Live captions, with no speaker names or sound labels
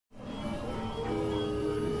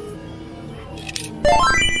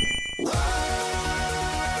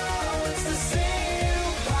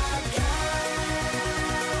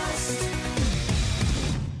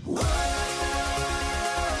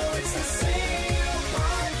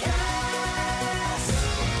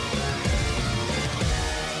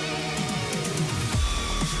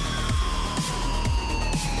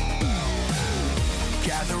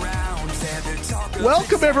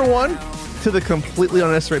Welcome, everyone, to the Completely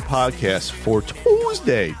Unnecessary Podcast for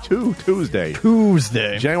Tuesday,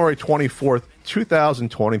 January 24th,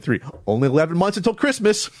 2023. Only 11 months until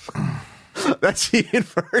Christmas. That's Ian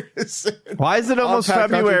Ferguson. Why is it almost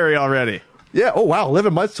February already? Yeah, oh wow,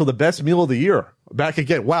 11 months till the best meal of the year. Back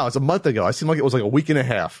again. Wow, it's a month ago. I seemed like it was like a week and a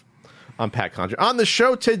half. I'm Pat Conjure. On the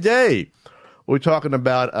show today, we're talking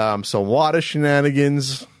about some water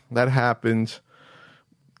shenanigans that happened.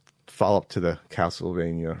 Follow-up to the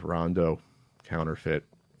Castlevania Rondo counterfeit.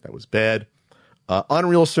 That was bad.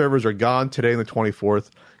 Unreal servers are gone today on the 24th.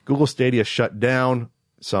 Google Stadia shut down.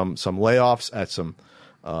 Some layoffs at some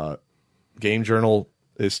game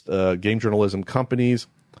journalism companies.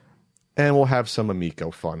 And we'll have some Amico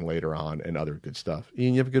fun later on and other good stuff.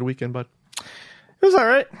 Ian, you have a good weekend, bud? It was all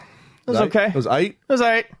right. It was okay. It was aight? It was all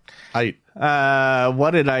right. Aight.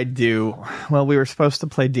 What did I do? Well, we were supposed to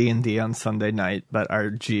play D&D on Sunday night, but our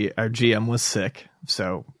GM was sick,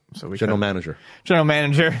 so we General manager. I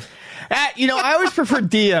always prefer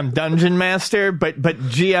DM, Dungeon Master, but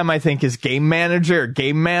GM I think is Game Manager or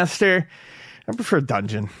Game Master. I prefer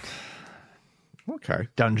Dungeon. Okay.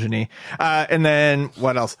 Dungeony. And then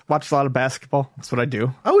what else? Watched a lot of basketball. That's what I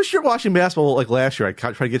do. I was sure watching basketball like last year. I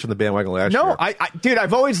tried to get you on the bandwagon last year. No, dude,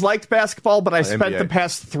 I've always liked basketball, but I spent the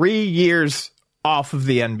past 3 years off of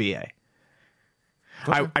the NBA.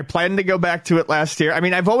 Okay. I planned to go back to it last year. I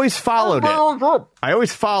mean, I've always followed it. I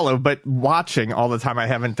always follow, but watching all the time I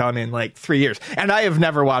haven't done in like 3 years. And I have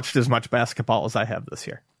never watched as much basketball as I have this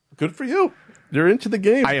year. Good for you. You're into the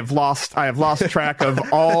game. I have lost track of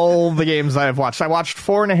all the games I have watched. I watched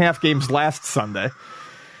 4.5 games last Sunday.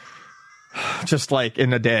 Just like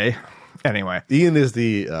in a day. Anyway. Ian is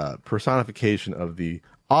the personification of the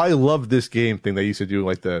I love this game thing they used to do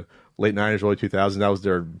like the late 90s, early 2000s. That was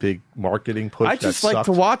their big marketing push. I just like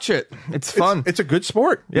to watch it. It's fun. It's a good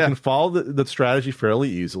sport. Yeah. You can follow the strategy fairly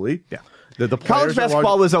easily. Yeah. The college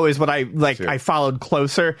basketball was always what I followed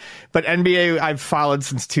closer, but NBA I've followed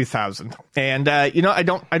since 2000. And I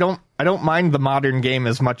don't mind the modern game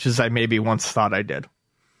as much as I maybe once thought I did.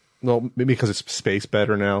 Well, maybe because it's spaced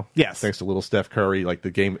better now. Yes. Thanks to little Steph Curry. Like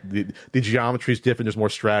the game, the geometry is different. There's more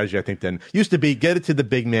strategy, I think, than used to be. Get it to the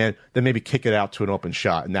big man, then maybe kick it out to an open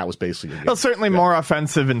shot. And that was basically it. Well, certainly more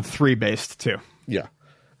offensive and three-based, too. Yeah.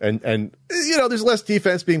 And there's less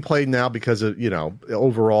defense being played now because of,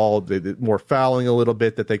 overall, more fouling a little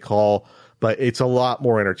bit that they call. But it's a lot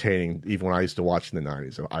more entertaining, even when I used to watch in the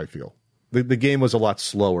 90s, I feel. The game was a lot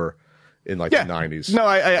slower in the 90s. No,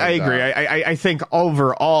 I agree. I think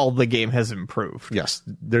overall the game has improved. Yes,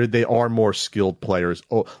 they are more skilled players.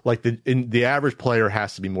 Oh, like the average player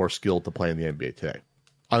has to be more skilled to play in the NBA today,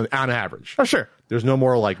 on average. Oh, sure. There's no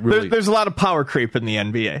more like really. There's a lot of power creep in the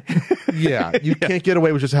NBA. Yeah, you can't get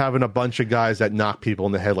away with just having a bunch of guys that knock people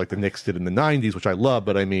in the head like the Knicks did in the 90s, which I love.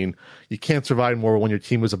 But I mean, you can't survive more when your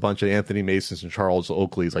team was a bunch of Anthony Masons and Charles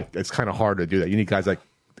Oakleys. Like it's kind of hard to do that. You need guys that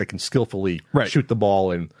can skillfully shoot the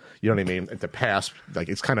ball and you know what I mean. And to pass, like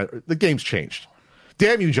it's kind of the game's changed.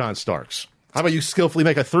 Damn you, John Starks! How about you skillfully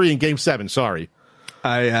make a 3 in Game 7? Sorry.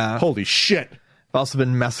 Holy shit! I've also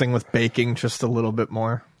been messing with baking just a little bit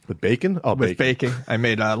more. With bacon? Oh, with baking. I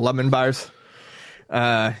made lemon bars.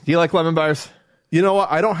 Do you like lemon bars? You know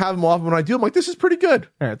what? I don't have them often. When I do, I'm like, this is pretty good.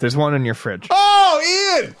 All right, there's one in your fridge.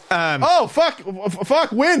 Oh, Ian!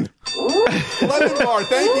 Fuck, win. Lemon bar.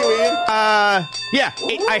 Thank you, Ian. Yeah,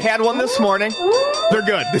 I had one this morning. They're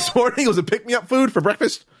good. This morning? Was it pick-me-up food for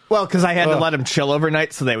breakfast? Well, because I had to let them chill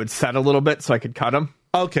overnight so they would set a little bit so I could cut them.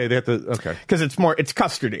 Okay, they have to, okay. Because it's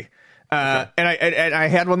custardy. Okay. And I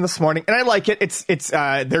had one this morning, and I like it.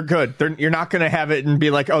 They're good. You're not going to have it and be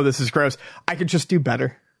like, oh, this is gross. I could just do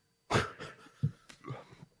better.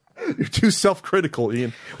 You're too self-critical,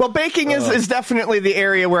 Ian. Well, baking is definitely the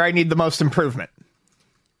area where I need the most improvement.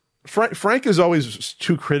 Frank is always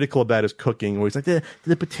too critical about his cooking. Where he's like,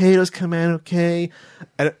 the potatoes come out okay,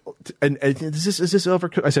 and is this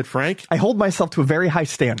overcooked? I said, Frank, I hold myself to a very high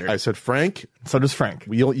standard. I said, Frank, so does Frank.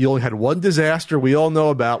 You only had one disaster we all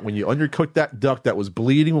know about when you undercooked that duck that was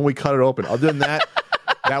bleeding when we cut it open. Other than that,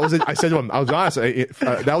 that was it. I said to him, I was honest,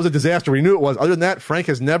 that was a disaster. We knew it was. Other than that, Frank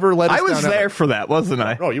has never let us down. I was there for that, wasn't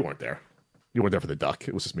I? No, you weren't there. You weren't there for the duck.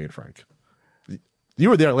 It was just me and Frank. You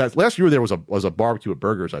were there last. You were there was a barbecue at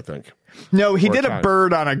Burgers, I think. No, he did a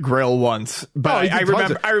bird on a grill once, but I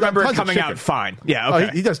remember it coming out fine. Yeah, okay.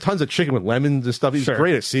 He does tons of chicken with lemons and stuff. He's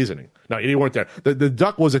great at seasoning. No, you weren't there. The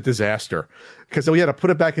duck was a disaster because we had to put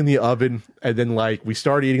it back in the oven, and then we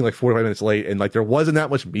started eating 45 minutes late, and there wasn't that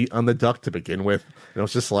much meat on the duck to begin with, and it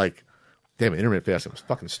was just damn, intermittent fasting. I was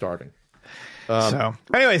fucking starving. So,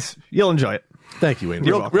 anyways, you'll enjoy it. Thank you, Wayne.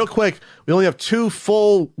 Real quick, we only have 2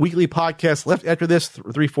 full weekly podcasts left after this,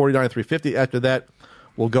 349 and 350. After that,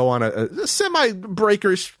 we'll go on a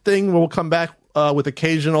semi-breakers thing where we'll come back with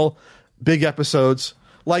occasional big episodes.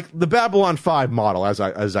 Like the Babylon 5 model, as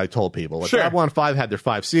I told people. Sure. Babylon 5 had their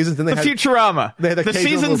 5 seasons. And Futurama. They had the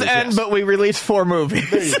seasons end, but we release 4 movies.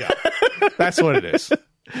 There you go. That's what it is.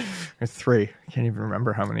 Or 3. I can't even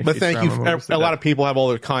remember how many. But thank you. A lot of people have all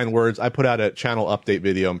their kind words. I put out a channel update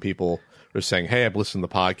video, and people were saying, "Hey, I've listened to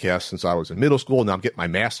the podcast since I was in middle school. Now I'm getting my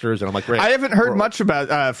master's." And I'm like, "Great." I haven't heard much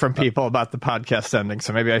about from people about the podcast ending,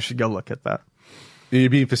 so maybe I should go look at that. Are you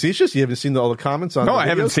being facetious? You haven't seen all the comments on? No, I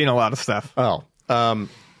haven't seen a lot of stuff.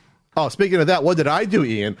 Speaking of that, what did I do,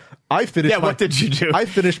 Ian? What did you do? I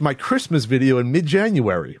finished my Christmas video in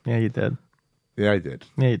mid-January. Yeah, you did. Yeah, I did.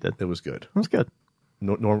 Yeah, you did. It was good. It was good.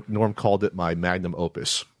 Norm called it my magnum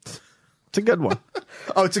opus. It's a good one.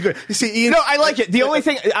 Oh, it's a good. You see, Ian. No, I like it. The only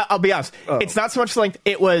thing, I'll be honest, it's not so much length.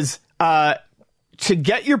 It was to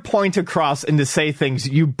get your point across and to say things.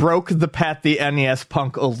 You broke the Pat the NES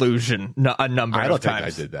Punk illusion a number of times. I don't think I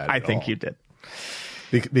did that. I think you did.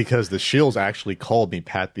 Because the Shills actually called me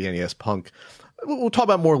Pat the NES Punk. We'll talk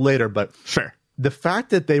about more later, but sure. The fact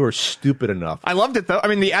that they were stupid enough. I loved it, though. I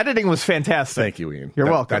mean, the editing was fantastic. Thank you, Ian. You're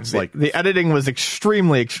welcome. That's the editing was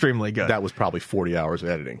extremely, extremely good. That was probably 40 hours of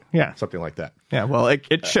editing. Yeah. Something like that. Yeah, well,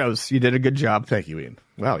 it shows. You did a good job. Thank you, Ian.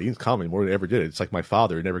 Wow, Ian's complimenting more than I ever did. It's like my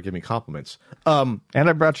father. He never gave me compliments. And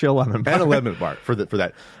I brought you a lemon bar. And a lemon bar for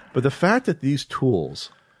that. But the fact that these tools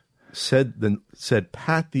said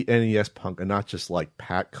Pat the NES Punk and not just like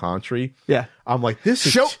Pat Contri. Yeah. I'm like, this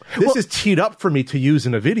is teed up for me to use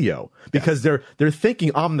in a video because they're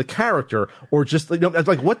thinking I'm the character or just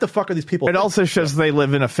like what the fuck are these people? It also shows they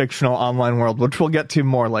live in a fictional online world, which we'll get to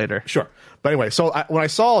more later. Sure. But anyway, so when I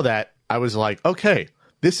saw that, I was like, okay,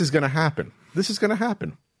 this is going to happen. This is going to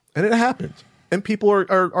happen. And it happened. And people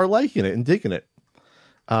are liking it and digging it.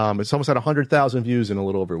 It's almost at 100,000 views in a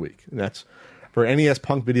little over a week. And that's for an NES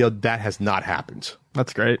Punk video, that has not happened.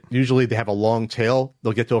 That's great. Usually they have a long tail.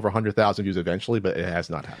 They'll get to over 100,000 views eventually, but it has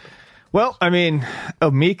not happened. Well, I mean,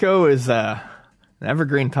 Omiko is an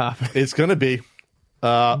evergreen topic. It's going to be.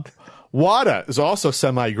 WATA is also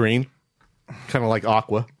semi-green, kind of like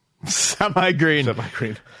Aqua. Semi-green.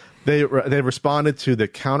 Semi-green. They responded to the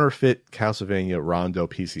counterfeit Castlevania Rondo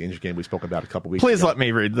PC Engine game we spoke about a couple weeks ago. Please let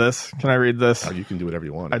me read this. Can I read this? Oh, you can do whatever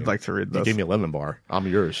you want. I'd like to read this. You gave me a lemon bar. I'm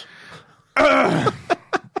yours.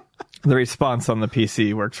 The response on the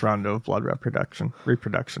PC Works Rondo of Blood reproduction.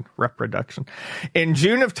 In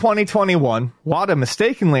June of 2021, WATA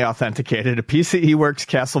mistakenly authenticated a PCE Works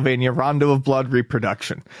Castlevania Rondo of Blood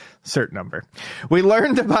reproduction. Cert number. We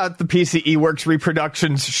learned about the PCE Works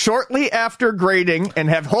reproductions shortly after grading and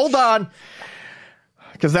hold on,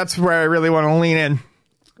 because that's where I really want to lean in.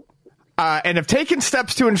 And have taken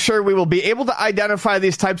steps to ensure we will be able to identify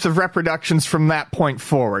these types of reproductions from that point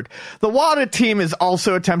forward. The WATA team is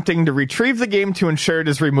also attempting to retrieve the game to ensure it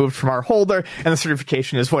is removed from our holder and the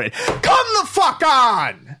certification is voided. Come the fuck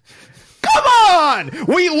on! Come on!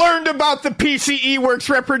 We learned about the PCE Works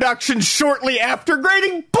reproduction shortly after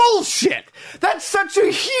grading. Bullshit! That's such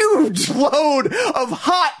a huge load of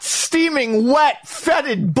hot, steaming, wet,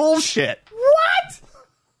 fetid bullshit. What?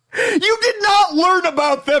 You did not learn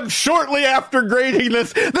about them shortly after grading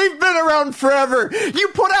this. They've been around forever. You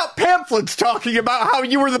put out pamphlets talking about how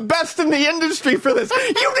you were the best in the industry for this.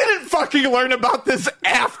 You didn't fucking learn about this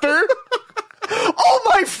after.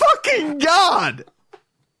 Oh my fucking God.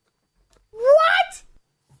 What?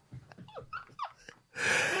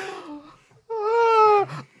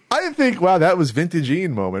 I think, wow, that was vintage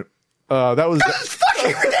Ian moment. That's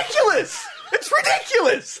fucking ridiculous. It's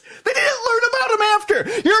ridiculous. They didn't learn about him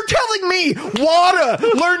after. You're telling me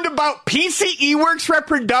WATA learned about PCE Works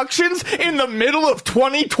reproductions in the middle of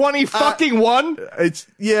 2020 fucking one? At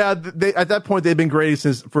that point they've been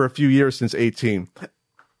grading for a few years, since 18.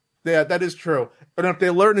 Yeah, that is true. But if they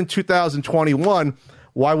learned in 2021,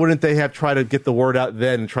 why wouldn't they have tried to get the word out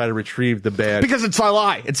then and try to retrieve the bad? Because it's a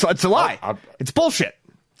lie. It's a lie. It's bullshit.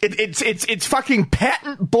 It's fucking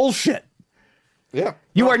patent bullshit. Yeah.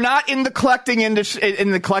 You are not in the collecting industry,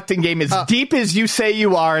 in the collecting game as deep as you say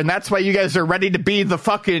you are, and that's why you guys are ready to be the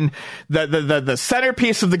fucking the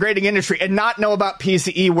centerpiece of the grading industry and not know about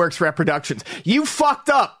PCE Works reproductions. You fucked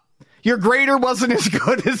up. Your grader wasn't as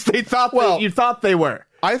good as they thought you thought they were.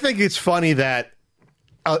 I think it's funny that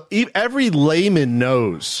every layman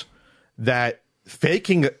knows that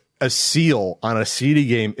faking a seal on a CD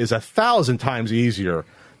game is 1,000 times easier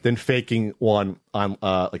than faking one on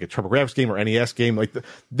like a TurboGrafx game or NES game. Like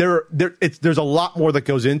there's a lot more that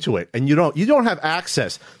goes into it, and you don't have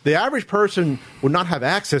access. The average person would not have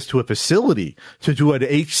access to a facility to do an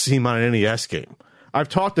HSeam on an NES game. I've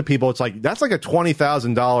talked to people. It's like that's like a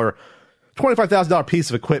 $25,000 piece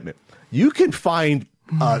of equipment. You can find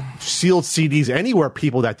sealed CDs anywhere.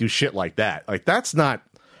 People that do shit like that, like that's not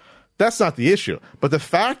the issue. But the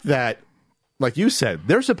fact that, like you said,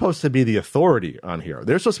 they're supposed to be the authority on here.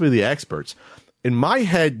 They're supposed to be the experts. In my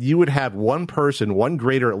head, you would have one person, one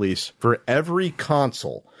grader at least, for every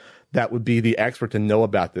console that would be the expert to know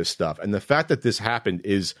about this stuff. And the fact that this happened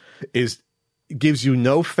is gives you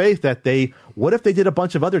no faith that what if they did a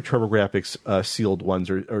bunch of other TurboGrafx sealed ones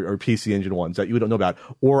or PC Engine ones that you don't know about?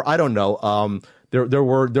 Or I don't know, there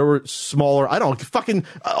were smaller, I don't know, fucking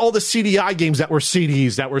all the CDI games that were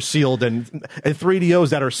CDs that were sealed and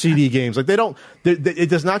 3DOs that are CD games. Like it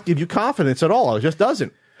does not give you confidence at all. It just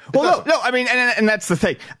doesn't. Well, no, I mean, and that's the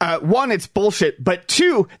thing. One, it's bullshit, but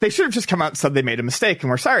two, they should have just come out and said they made a mistake and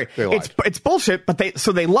we're sorry. It's bullshit, but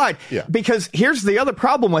they lied. Yeah. Because here's the other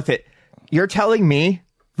problem with it. You're telling me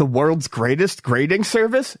the world's greatest grading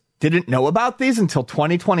service didn't know about these until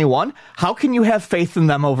 2021? How can you have faith in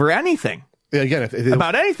them over anything? Yeah, again,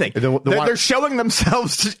 about anything. They're showing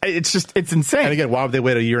themselves. It's insane. And again, why would they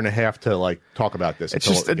wait a year and a half to like talk about this? It's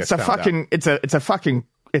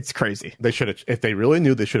crazy. They should have, if they really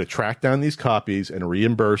knew, they should have tracked down these copies and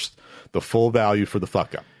reimbursed the full value for the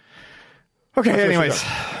fuck up. Okay. Anyways.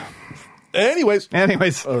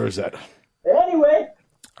 Or is that? Anyway.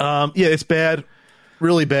 Yeah, it's bad,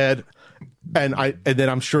 really bad, and then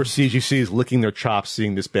I'm sure CGC is licking their chops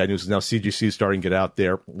seeing this bad news. Now CGC is starting to get out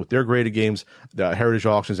there with their graded games. The Heritage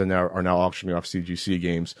Auctions are now auctioning off CGC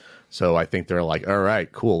games. So I think they're like, all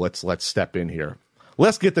right, cool, let's step in here.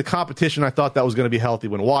 Let's get the competition. I thought that was going to be healthy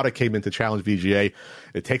when WATA came in to challenge VGA.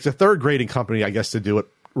 It takes a third grading company, I guess, to do it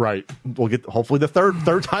right. We'll get hopefully the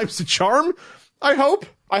third time's the charm. I hope.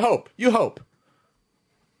 You hope.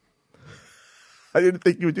 I didn't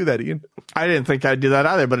think you would do that, Ian. I didn't think I'd do that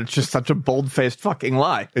either, but it's just such a bold-faced fucking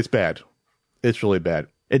lie. It's bad. It's really bad.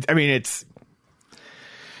 It's...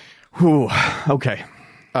 Whew. Okay.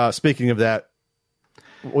 Speaking of that,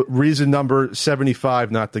 reason number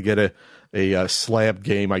 75 not to get a slab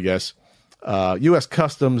game, I guess. U.S.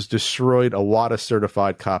 Customs destroyed a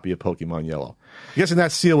WATA-certified copy of Pokemon Yellow. I'm guessing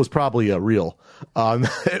that seal was probably real.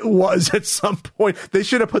 It was at some point. They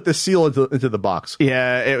should have put the seal into the box.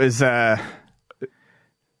 Yeah, it was...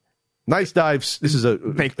 Nice Dives. This is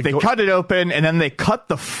they cut it open and then they cut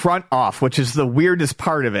the front off, which is the weirdest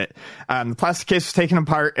part of it. The plastic case was taken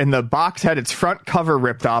apart and the box had its front cover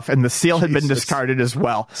ripped off and the seal had been discarded as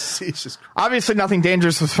well. Jesus. Obviously, nothing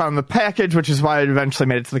dangerous was found in the package, which is why it eventually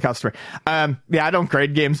made it to the customer. Yeah, I don't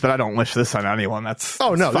grade games, but I don't wish this on anyone.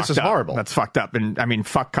 This is horrible. That's fucked up. And I mean,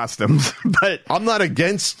 fuck Customs. But I'm not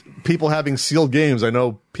against people having sealed games. I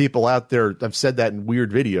know people out there have said that in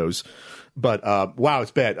weird videos. But wow,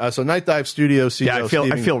 it's bad. So Night Dive Studio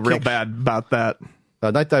CEO I feel real bad about that.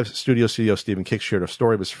 Night Dive Studio CEO Stephen Kick shared a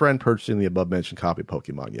story of his friend purchasing the above-mentioned copy of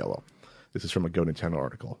Pokemon Yellow. This is from a Go Nintendo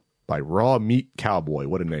article by Raw Meat Cowboy.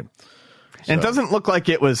 What a name. And it doesn't look like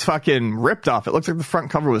it was fucking ripped off. It looks like the front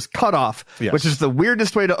cover was cut off, which is the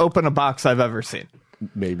weirdest way to open a box I've ever seen.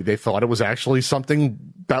 Maybe they thought it was actually something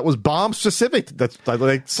that was bomb specific. That's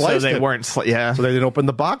they sliced so they it. weren't. So they didn't open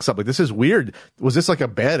the box up. Like, this is weird. Was this like a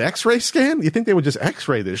bad X-ray scan? You think they would just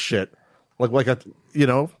X-ray this shit? Like I've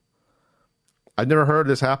never heard of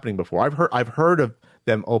this happening before. I've heard of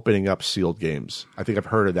them opening up sealed games. I think I've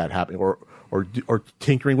heard of that happening or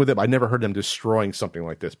tinkering with it. But I never heard them destroying something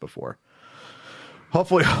like this before.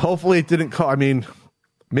 Hopefully it didn't. I mean,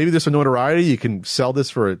 maybe there's a notoriety. You can sell this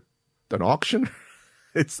for an auction.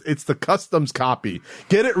 It's the customs copy.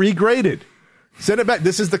 Get it regraded. Send it back.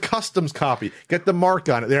 This is the customs copy. Get the mark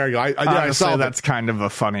on it. There you go. I solved that's it. Kind of a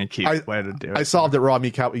funny way to do it. I solved it, Raw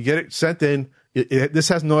Meat Cowboy. You get it sent in. This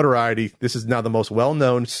has notoriety. This is now the most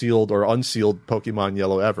well-known sealed or unsealed Pokemon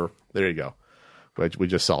Yellow ever. There you go. We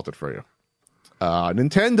just solved it for you.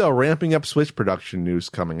 Nintendo ramping up Switch production news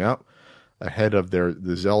coming out ahead of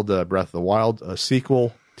the Zelda Breath of the Wild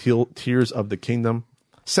sequel, Tears of the Kingdom.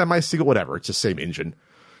 Semi-sequel, whatever. It's the same engine.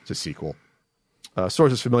 It's a sequel.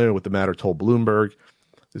 Sources familiar with the matter told Bloomberg.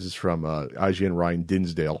 This is from IGN Ryan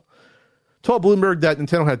Dinsdale. Told Bloomberg that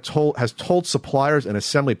Nintendo has told suppliers and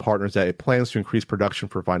assembly partners that it plans to increase production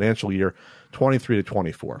for financial year 23 to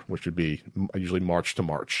 24, which would be usually March to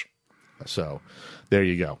March. So there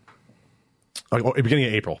you go. Beginning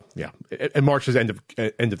of April, yeah. And March is end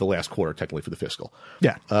of the last quarter, technically, for the fiscal.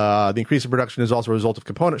 Yeah. The increase in production is also a result of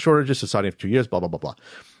component shortages, subsiding for 2 years, blah, blah, blah, blah.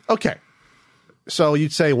 Okay. So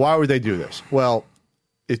you'd say, why would they do this? Well,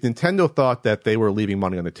 if Nintendo thought that they were leaving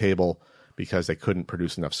money on the table because they couldn't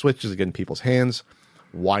produce enough Switches to get in people's hands,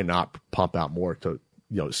 why not pump out more to,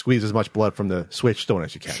 squeeze as much blood from the Switch stone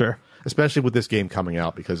as you can? Sure. Especially with this game coming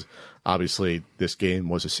out, because obviously this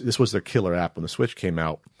was their killer app when the Switch came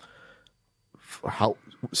out.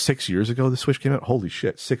 6 years ago the Switch came out? Holy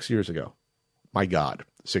shit, 6 years ago. My God,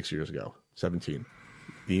 6 years ago. 17.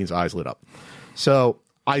 Dean's eyes lit up. So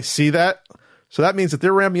I see that. So that means that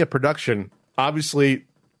they're ramping up production. Obviously,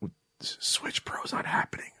 Switch Pro's not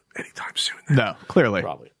happening anytime soon. No, clearly.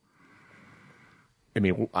 Probably. I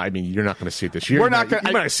mean, you're not going to see it this year. We're not going.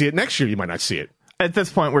 You might not see it next year. You might not see it. At this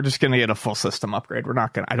point, we're just going to get a full system upgrade. We're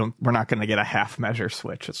not going. We're not going to get a half measure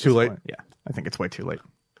Switch. It's too late. Point. Yeah, I think it's way too late.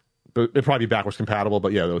 But it'll probably be backwards compatible.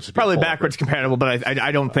 But yeah, those probably backwards compatible. But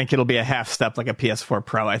I don't think it'll be a half step like a PS4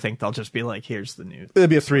 Pro. I think they'll just be like, here's the new. It'll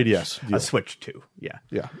be a 3DS. Deal. A Switch 2. Yeah.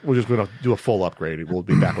 Yeah, we're just going to do a full upgrade. It will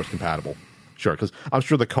be backwards compatible. Sure, because I'm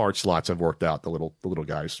sure the card slots have worked out. The little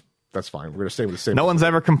guys. That's fine. We're going to stay with the same. No one's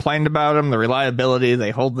ever complained about them. The reliability,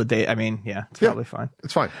 they hold the date. I mean, yeah, it's probably fine.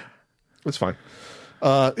 It's fine. It's fine.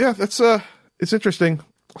 Yeah, that's it's interesting.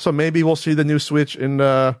 So maybe we'll see the new Switch in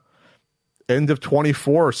end of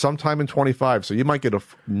 24 or sometime in 25. So you might get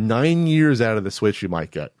 9 years out of the Switch. You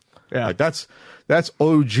might get. Yeah, like that's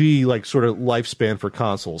OG like sort of lifespan for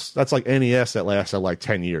consoles. That's like NES that lasted like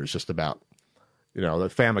 10 years, just about. The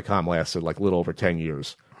Famicom lasted like a little over 10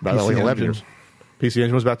 years, about like 11 years. PC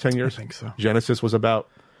Engine was about 10 years. I think so. Genesis was about.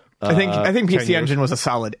 I think PC Engine was a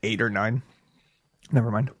solid 8 or 9.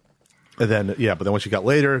 Never mind. And then but then once you got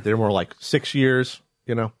later, they were more like 6 years.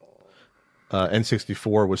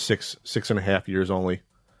 N64 was 6.5 years only.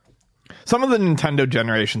 Some of the Nintendo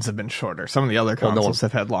generations have been shorter. Some of the other consoles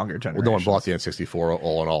have had longer generations. Well, no one bought the N64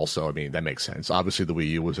 all in all, so I mean that makes sense. Obviously, the Wii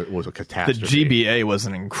U was a catastrophe. The GBA was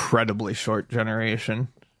an incredibly short generation.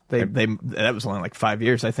 That was only like 5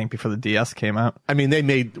 years, I think, before the DS came out. I mean, they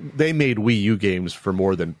made Wii U games for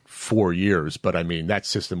more than 4 years, but I mean that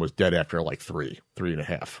system was dead after like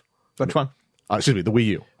 3.5. Which one? Excuse me, the Wii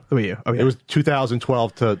U. The Wii U. Oh, yeah. It was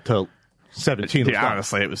 2012 to 17. Yeah,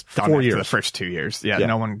 honestly, it was done 4 after years. The first 2 years. Yeah,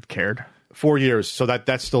 no one cared. 4 years. So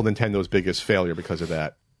that's still Nintendo's biggest failure because of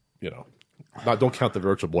that. Don't count the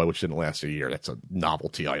Virtual Boy, which didn't last a year. That's a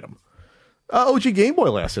novelty item. OG Game Boy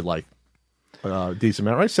lasted like a decent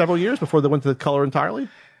amount, right? Several years before they went to the color entirely.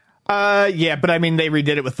 Yeah, but I mean, they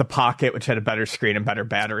redid it with the Pocket, which had a better screen and better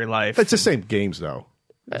battery life. It's the same games, though.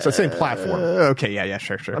 It's the same platform. Okay, yeah,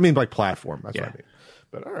 sure. I mean, like platform. That's what I mean.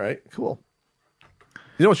 But all right, cool.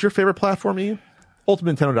 You know what's your favorite platform, Ian?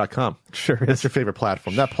 UltimateNintendo.com. Sure is. That's your favorite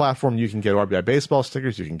platform. That platform, you can get RBI baseball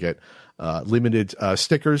stickers. You can get limited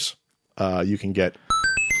stickers. You can get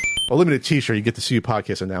a limited T-shirt. You get the CU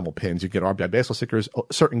Podcast enamel pins. You get RBI baseball stickers,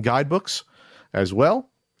 certain guidebooks as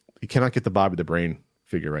well. You cannot get the Bobby the Brain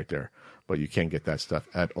figure right there, but you can get that stuff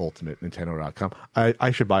at UltimateNintendo.com.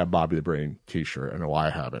 I should buy a Bobby the Brain T-shirt. I don't know why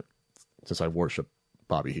I haven't, since I worship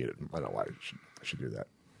Bobby Heenan. I don't know why I should do that.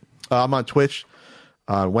 I'm on Twitch.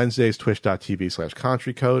 Wednesdays,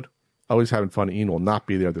 twitch.tv/CountryCode. Always having fun. Ian will not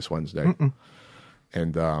be there this Wednesday. Mm-mm.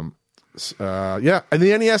 And and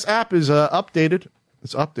the NES app is updated.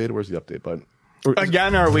 It's updated. Where's the update button?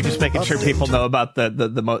 Again, or are we just making sure people know about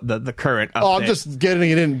the current update? Oh, I'm just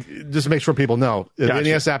getting it in, just to make sure people know. Gotcha. The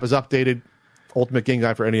NES app is updated. Ultimate Game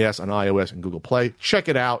Guide for NES on iOS and Google Play. Check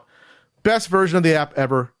it out. Best version of the app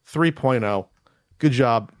ever, 3.0. Good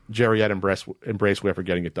job, Jerry at Embraceware for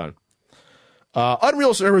getting it done.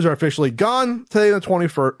 Unreal servers are officially gone today, the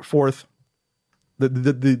 24th.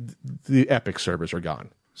 The Epic servers are gone.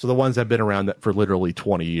 So the ones that have been around for literally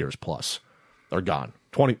 20 years plus are gone.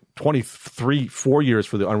 23, 4 years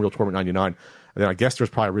for the Unreal Tournament 99. And then I guess there's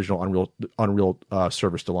probably original Unreal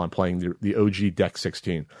server still on playing the OG Deck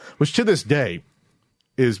 16, which to this day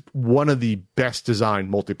is one of the best designed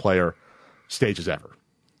multiplayer stages ever.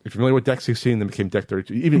 If you're familiar with Deck 16, then became Deck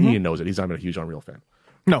 32. Even Ian knows it. He's not even a huge Unreal fan.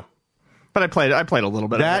 No. But I played a little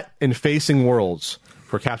bit that of it. And Facing Worlds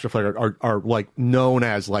for Capture Flag are like known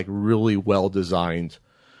as like really well designed.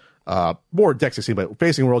 More Deck 16, but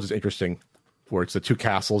Facing Worlds is interesting, where it's the two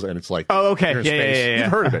castles and it's like okay, yeah.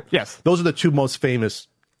 You've heard of it. Yes, those are the two most famous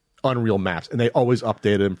Unreal maps, and they always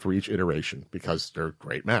update them for each iteration because they're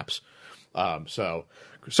great maps. So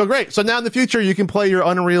great. So now in the future, you can play your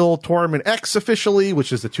Unreal Tournament X officially,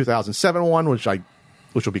 which is the 2007 one, which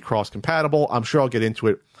will be cross compatible. I'm sure I'll get into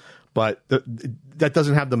it. But that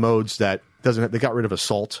doesn't have the modes they got rid of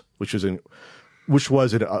Assault, which was a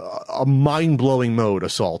mind-blowing mode,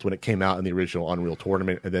 Assault, when it came out in the original Unreal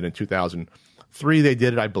Tournament. And then in 2003, they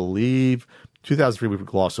did it, I believe. 2003, we would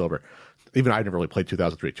gloss over. Even I never really played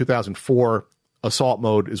 2003. 2004, assault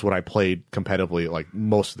mode is what I played competitively like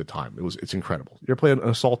most of the time. It's incredible. You ever played an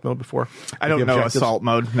assault mode before? I don't know assault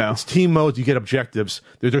mode. No, it's team mode. You get objectives.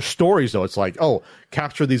 There's stories though. It's like, oh,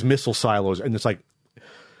 capture these missile silos, and it's like,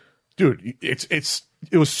 dude, it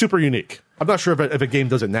was super unique. I'm not sure if a game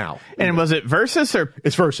does it now. And was it versus or?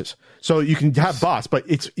 It's versus. So you can have bots, but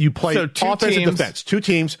you play offense and defense. Two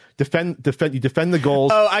teams defend. You defend the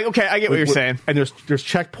goals. Oh, I get what you're saying. And there's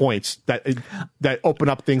checkpoints that open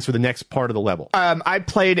up things for the next part of the level. I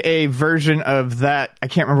played a version of that. I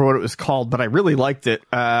can't remember what it was called, but I really liked it.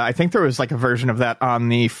 I think there was like a version of that on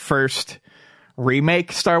the first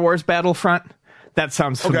remake Star Wars Battlefront. That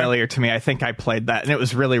sounds familiar to me. I think I played that, and it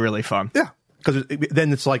was really, really fun. Yeah. Because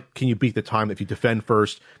then it's like, can you beat the time if you defend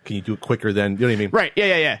first? Can you do it quicker then? You know what I mean? Right.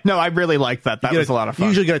 Yeah. No, I really liked that. That was a lot of fun. You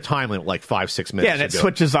usually get a time limit, like 5-6 minutes. Yeah, and it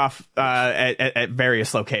switches off at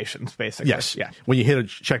various locations, basically. Yes. Yeah. When you hit a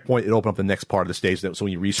checkpoint, it opens up the next part of the stage. So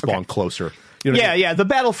when you respawn closer. You know I mean? The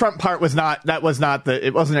Battlefront part was not. That was not the.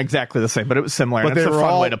 It wasn't exactly the same, but it was similar. But and it's a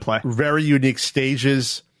fun way to play. Very unique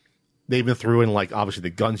stages. They even threw in, like, obviously the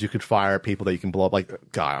guns you could fire, people that you can blow up. Like,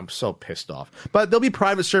 God, I'm so pissed off. But there'll be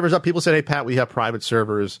private servers up. People said, hey, Pat, we have private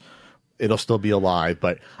servers. It'll still be alive.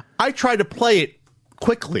 But I tried to play it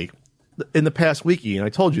quickly in the past week, and I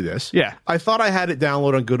told you this. Yeah. I thought I had it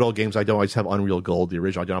downloaded on Good Old Games. I don't. I just have Unreal Gold, the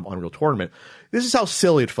original. I don't have Unreal Tournament. This is how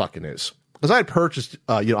silly it fucking is. Because I had purchased,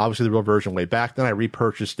 obviously the real version way back. Then I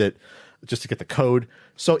repurchased it just to get the code.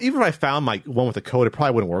 So even if I found my one with the code, it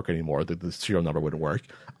probably wouldn't work anymore. The serial number wouldn't work.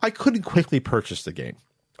 I couldn't quickly purchase the game.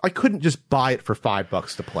 I couldn't just buy it for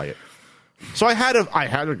 $5 to play it. So I had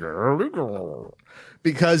to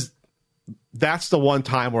because that's the one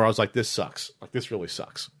time where I was like, this sucks. Like, this really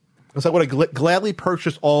sucks. Because I would have gladly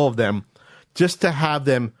purchased all of them just to have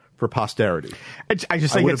them for posterity. I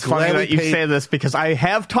just think it's funny that you say this because I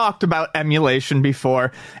have talked about emulation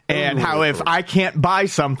before and how if I can't buy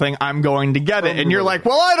something, I'm going to get it. And you're like,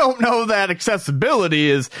 well, I don't know that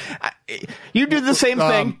accessibility is. You do the same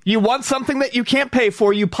thing. You want something that you can't pay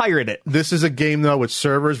for, you pirate it. This is a game, though, with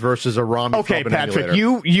servers versus a ROM. Okay, Patrick,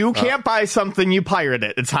 you can't buy something, you pirate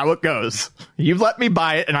it. It's how it goes. You let me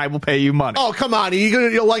buy it, and I will pay you money. Oh, come on.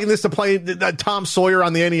 You're liking this to play Tom Sawyer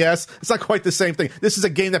on the NES? It's not quite the same thing. This is a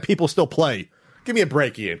game that people still play. Give me a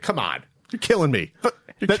break, Ian. Come on. You're killing me.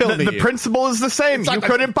 You're killing me, The principle is the same. You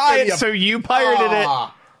couldn't buy it, so you pirated it.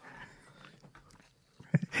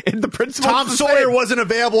 The principle Tom Sawyer wasn't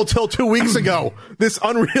available until 2 weeks ago. This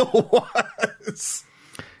Unreal was.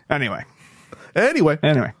 Anyway.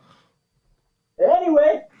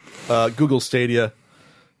 Google Stadia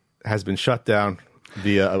has been shut down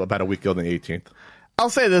about a week ago on the 18th. I'll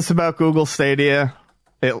say this about Google Stadia.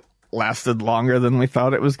 It lasted longer than we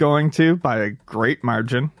thought it was going to by a great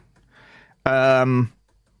margin.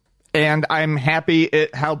 And I'm happy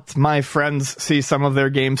it helped my friends see some of their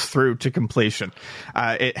games through to completion.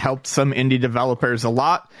 It helped some indie developers a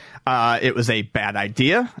lot. It was a bad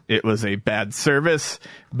idea. It was a bad service.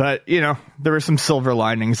 But, there were some silver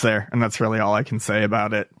linings there, and that's really all I can say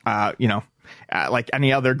about it. Like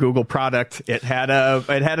any other Google product, it had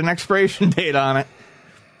an expiration date on it.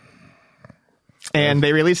 And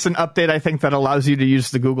they released an update, I think, that allows you to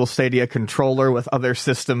use the Google Stadia controller with other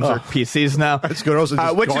systems or PCs now. That's good. Also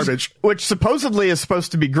just garbage. Which supposedly is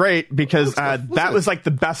supposed to be great because that was like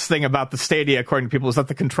the best thing about the Stadia, according to people, is that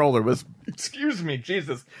the controller was. Excuse me,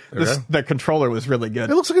 Jesus. The controller was really good.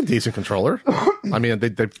 It looks like a decent controller. I mean,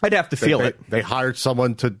 I'd have to feel it. They hired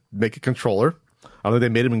someone to make a controller. I don't know if they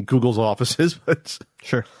made them in Google's offices, but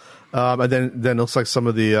sure. And then it looks like some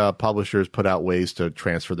of the publishers put out ways to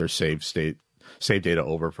transfer their save data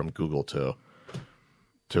over from Google to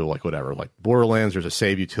like whatever, like Borderlands. There's a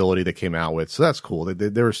save utility they came out with, so that's cool.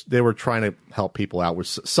 They were trying to help people out with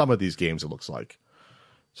some of these games. It looks like,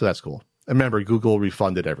 so that's cool. And remember, Google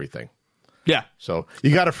refunded everything. Yeah, so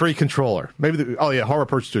you got a free controller. Maybe Horror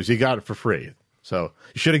Purchase Tools, you got it for free. So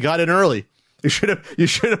you should have got it early. You should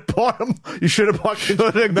have bought them. You should have bought.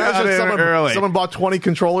 Imagine early. Someone bought 20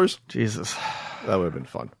 controllers. Jesus, that would have been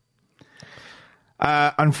fun.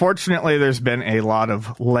 Unfortunately, there's been a lot of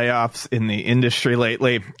layoffs in the industry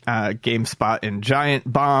lately. GameSpot and Giant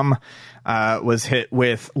Bomb was hit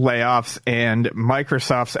with layoffs, and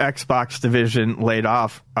Microsoft's Xbox division laid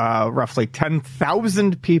off roughly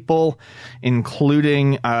 10,000 people,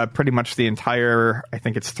 including pretty much the entire, I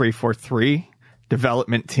think it's 343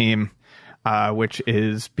 development team, which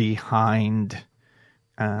is behind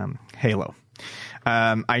Halo.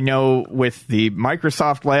 I know with the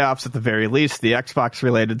Microsoft layoffs, at the very least, the Xbox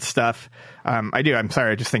related stuff, I'm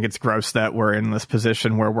sorry, I just think it's gross that we're in this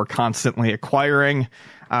position where we're constantly acquiring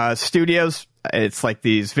studios. It's like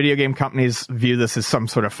these video game companies view this as some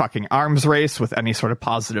sort of fucking arms race with any sort of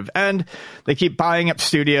positive end. They keep buying up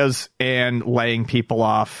studios and laying people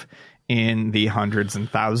off in the hundreds and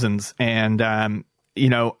thousands. And,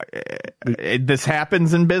 this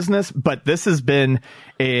happens in business, but this has been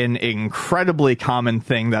an incredibly common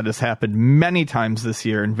thing that has happened many times this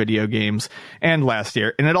year in video games and last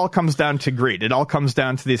year. And it all comes down to greed. It all comes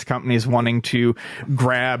down to these companies wanting to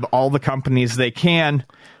grab all the companies they can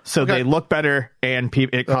so they look better, and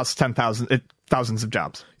it costs thousands of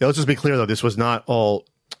jobs. Yeah, let's just be clear, though. This was not all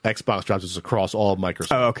Xbox jobs. This was across all Microsoft.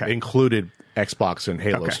 Oh, okay. It included Xbox and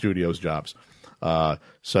Halo Studios jobs.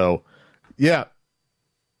 Yeah.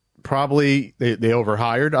 Probably they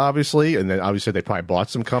overhired, obviously, and then obviously they probably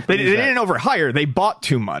bought some companies. They didn't overhire; they bought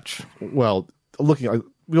too much. Well, we went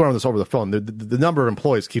on this over the phone. The number of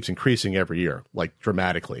employees keeps increasing every year, like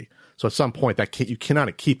dramatically. So at some point, you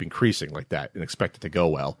cannot keep increasing like that and expect it to go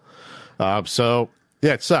well. It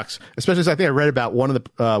sucks. Especially as I think I read about one of the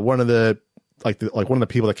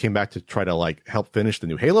people that came back to try to help finish the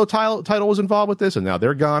new Halo title was involved with this, and now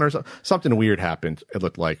they're gone, or something weird happened. It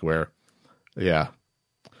looked like where, yeah.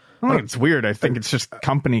 I don't think it's weird. I think it's just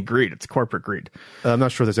company greed. It's corporate greed. I'm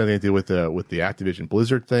not sure there's anything to do with the Activision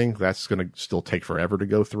Blizzard thing. That's going to still take forever to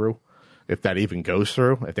go through, if that even goes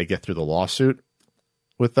through. If they get through the lawsuit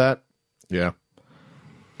with that, yeah,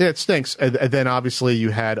 it stinks. And then obviously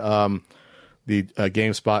you had the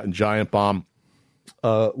GameSpot and Giant Bomb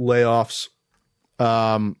layoffs.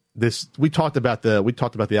 We talked about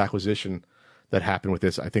the acquisition that happened with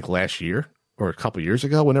this, I think, last year. Or a couple years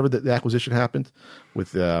ago, whenever the acquisition happened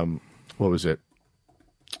with what was it,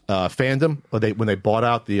 Fandom? When they bought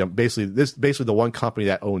out the basically the one company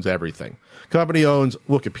that owns everything. Company owns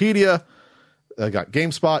Wikipedia, got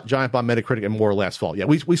GameSpot, Giant Bomb, Metacritic, and more or less Fall. Yeah,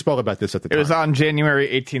 we spoke about this at the time. It was on January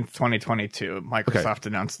 18th, 2022. Microsoft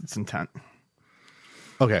announced its intent.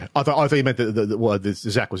 Okay, I thought you meant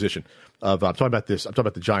this acquisition of. I'm talking about this. I'm talking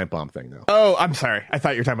about the Giant Bomb thing now. Oh, I'm sorry. I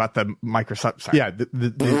thought you were talking about the Microsoft. Sorry. Yeah,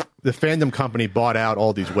 the Fandom company bought out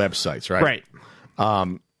all these websites, right? Right.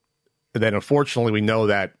 And then unfortunately, we know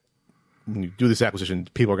that when you do this acquisition,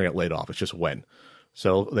 people are going to get laid off. It's just when.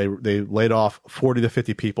 So they laid off 40 to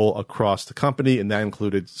 50 people across the company, and that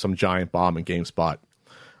included some Giant Bomb and GameSpot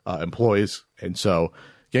employees. And so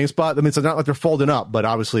GameSpot, I mean, it's not like they're folding up, but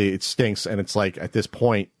obviously it stinks. And it's like at this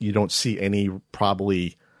point, you don't see any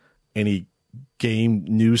game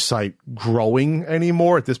news site growing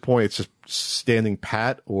anymore. At this point, it's just standing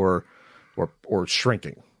pat or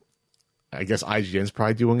shrinking. I guess IGN's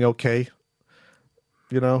probably doing okay,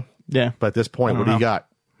 Yeah. But at this point, what do you got?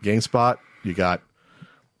 GameSpot, you got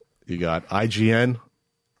IGN.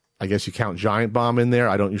 I guess you count Giant Bomb in there.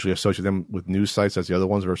 I don't usually associate them with news sites as the other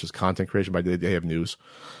ones versus content creation, but they have news.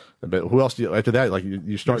 But who else do you, after that? Like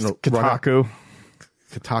you're starting to Kotaku.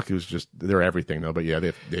 Kotaku's just, they're everything though. But yeah,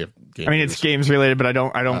 they have game news. It's games related, but I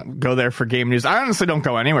don't go there for game news. I honestly don't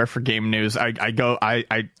go anywhere for game news.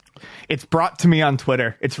 It's brought to me on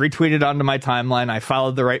Twitter. It's retweeted onto my timeline. I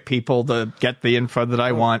followed the right people to get the info that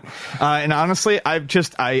I want. And honestly, I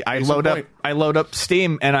load up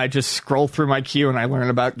Steam and I just scroll through my queue and I learn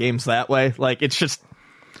about games that way. Like it's just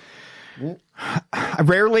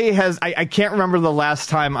rarely has I can't remember the last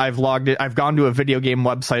time I've gone to a video game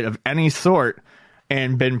website of any sort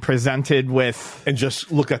and been presented with and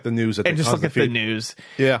just look at the news the news.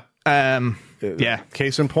 Yeah. Yeah.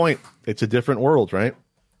 Case in point, it's a different world, right?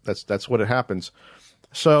 That's what it happens.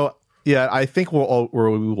 So yeah, I think we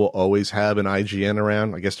will always have an IGN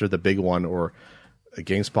around. I guess they're the big one, or a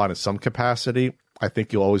GameSpot in some capacity. I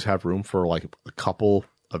think you'll always have room for like a couple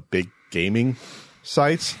of big gaming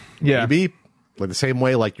sites. Yeah. Maybe like the same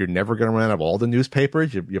way, like you're never going to run out of all the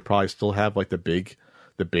newspapers. You probably still have like the big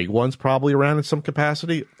ones probably around in some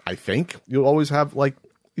capacity. I think you'll always have like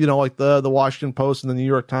the Washington Post and the New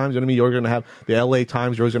York Times. You know what I mean? You're going to have the LA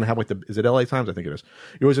Times. You're always going to have is it LA Times? I think it is.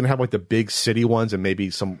 You're always going to have like the big city ones and maybe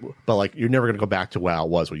some, but like you're never going to go back to how it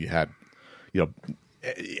was where you had,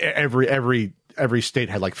 every state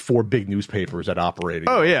had like 4 big newspapers that operated.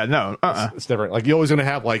 Oh yeah, no, it's never like you're always going to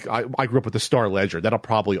have like I grew up with the Star Ledger. That'll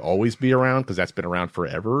probably always be around because that's been around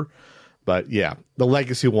forever. But yeah, the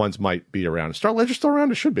legacy ones might be around. Star Ledger still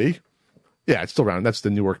around? It should be. Yeah, it's still around. That's the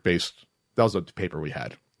Newark based. That was the paper we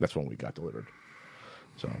had. That's when we got delivered.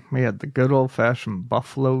 So we had the good old fashioned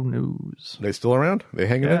Buffalo News. They still around? They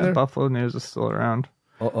hanging in there? Buffalo News is still around.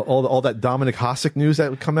 all that Dominic Hasek news that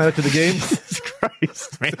would come out after the game. Jesus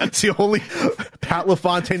Christ, man. It's the only Pat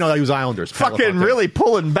LaFontaine. No, he was Islanders. Pat fucking LaFontaine. Really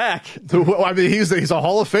pulling back. I mean, he's a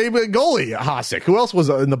Hall of Fame goalie, Hasek. Who else was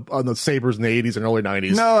on the Sabres in the 80s and early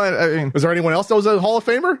 90s? No, I mean, was there anyone else that was a Hall of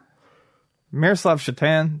Famer? Miroslav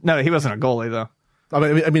Shatan. No, he wasn't a goalie though.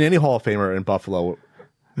 I mean, any Hall of Famer in Buffalo.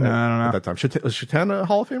 No, I don't know. At that time, was Shatan a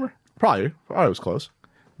Hall of Famer? Probably. I was close.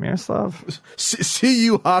 Miroslav. See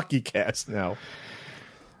you hockey cast now.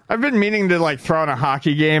 I've been meaning to throw on a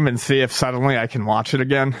hockey game and see if suddenly I can watch it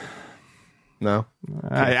again. No,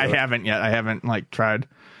 I haven't yet. I haven't tried.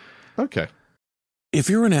 Okay. If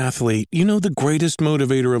you're an athlete, you know the greatest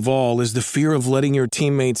motivator of all is the fear of letting your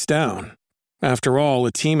teammates down. After all,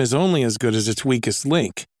 a team is only as good as its weakest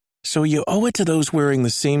link. So you owe it to those wearing the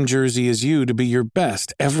same jersey as you to be your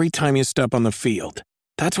best every time you step on the field.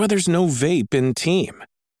 That's why there's no vape in team.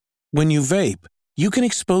 When you vape, you can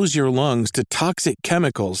expose your lungs to toxic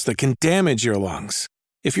chemicals that can damage your lungs.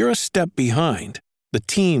 If you're a step behind, the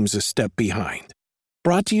team's a step behind.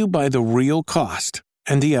 Brought to you by The Real Cost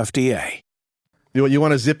and the FDA. You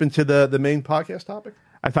want to zip into the main podcast topic?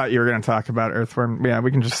 I thought you were going to talk about Earthworm. Yeah,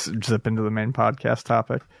 we can just zip into the main podcast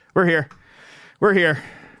topic. We're here.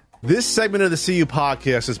 This segment of the CU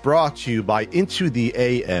podcast is brought to you by Into the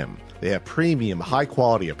AM. They have premium,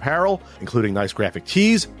 high-quality apparel, including nice graphic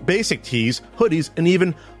tees, basic tees, hoodies, and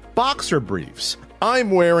even boxer briefs.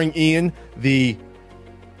 I'm wearing, Ian, the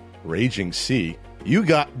Raging Sea. You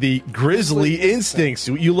got the Grizzly Instincts.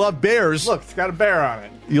 You love bears. Look, it's got a bear on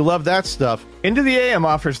it. You love that stuff. Into the AM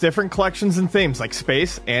offers different collections and themes like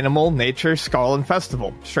space, animal, nature, skull, and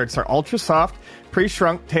festival. Shirts are ultra soft,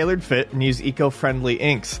 pre-shrunk, tailored fit, and use eco-friendly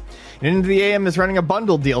inks. And Into the AM is running a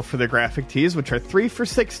bundle deal for their graphic tees, which are 3 for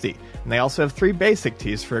 $60. And they also have 3 basic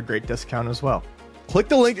tees for a great discount as well. Click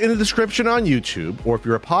the link in the description on YouTube, or if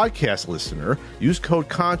you're a podcast listener, use code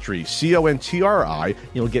CONTRI, CONTRI, and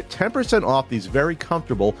you'll get 10% off these very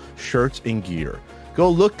comfortable shirts and gear. Go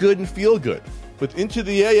look good and feel good with Into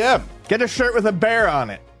the AM. Get a shirt with a bear on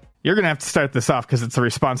it. You're going to have to start this off because it's a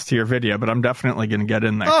response to your video, but I'm definitely going to get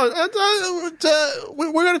in there.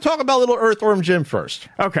 We're going to talk about Little Earthworm Jim first.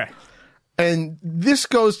 Okay. And this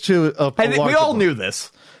goes to we all knew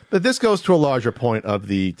this. But this goes to a larger point of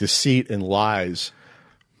the deceit and lies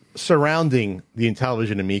surrounding the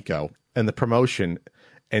Intellivision Amico and the promotion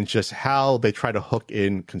and just how they try to hook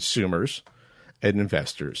in consumers and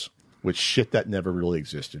investors with shit that never really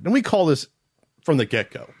existed. And we call this from the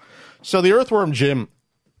get-go. So the Earthworm Jim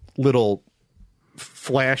little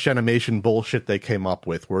flash animation bullshit they came up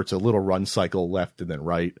with where it's a little run cycle left and then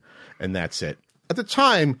right, and that's it. At the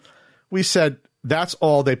time, we said that's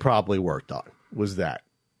all they probably worked on, was that.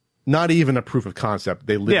 Not even a proof of concept.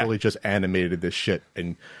 They literally just animated this shit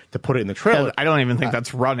and to put it in the trailer. I don't even think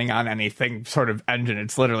that's running on anything sort of engine.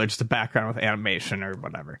 It's literally just a background with animation or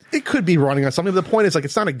whatever. It could be running on something. But the point is,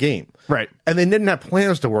 it's not a game. Right. And they didn't have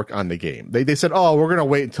plans to work on the game. They said, oh, we're going to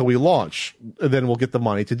wait until we launch, and then we'll get the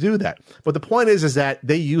money to do that. But the point is that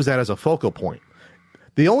they use that as a focal point.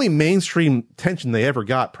 The only mainstream attention they ever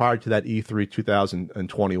got prior to that E3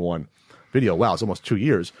 2021 video, wow, it's almost 2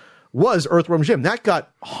 years, was Earthworm Jim. That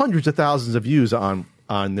got hundreds of thousands of views on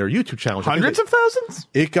their YouTube channel. Hundreds of thousands?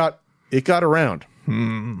 It got around.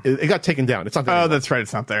 It got taken down. It's not there anymore. That's right.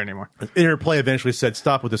 It's not there anymore. Interplay eventually said,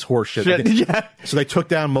 stop with this horse shit. Yeah. So they took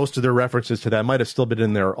down most of their references to that. Might have still been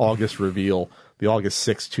in their August reveal, the August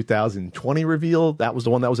 6, 2020 reveal. That was the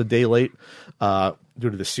one that was a day late due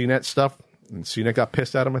to the CNET stuff. And CNET got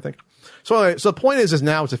pissed at him, I think. So anyway, the point is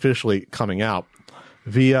now it's officially coming out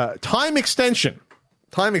via Time Extension.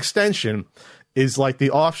 Time Extension is like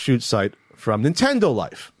the offshoot site from Nintendo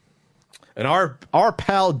Life. And our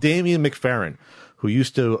pal Damian McFerrin, who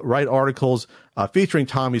used to write articles featuring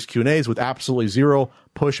Tommy's Q&As with absolutely zero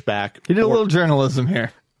pushback. He did a little journalism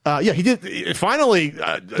here. Yeah, he did. Finally,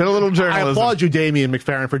 did a little journalism. I applaud you, Damian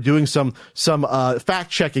McFerrin, for doing some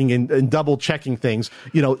fact checking and double checking things.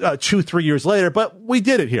 2-3 years later, but we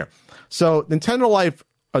did it here. So Nintendo Life,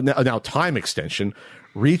 now Time Extension,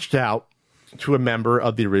 reached out to a member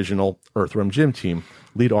of the original Earthworm Jim team,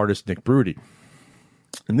 lead artist Nick Brudi,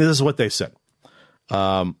 and this is what they said.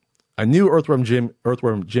 A new Earthworm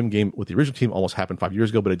Jim game with the original team almost happened 5 years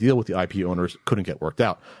ago, but a deal with the IP owners couldn't get worked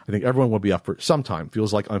out. I think everyone will be up for some time.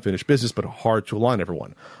 Feels like unfinished business, but hard to align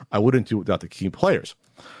everyone. I wouldn't do it without the key players.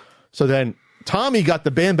 So then Tommy got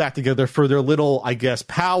the band back together for their little, I guess,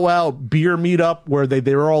 powwow beer meetup where they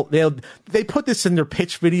put this in their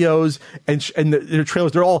pitch videos and their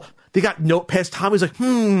trailers. They got notepads. Tommy's like,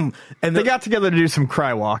 and they got together to do some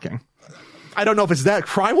cry walking. I don't know if it's that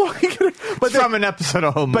cry walking, but from an episode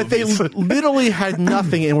of Home But Movies. they literally had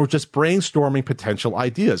nothing and were just brainstorming potential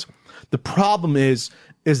ideas. The problem is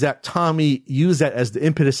that Tommy used that as the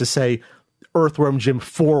impetus to say Earthworm Jim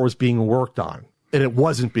 4 was being worked on, and it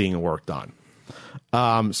wasn't being worked on.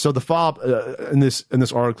 So the follow-up in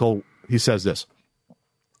this article, he says this: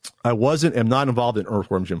 I am not involved in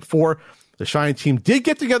Earthworm Jim 4. The Shining team did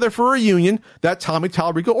get together for a reunion that Tommy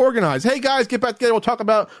Tallarico organized. Hey guys, get back together. We'll talk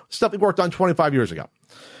about stuff we worked on 25 years ago.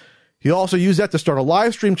 He also used that to start a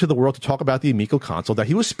live stream to the world to talk about the Amico console that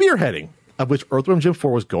he was spearheading, of which Earthworm Jim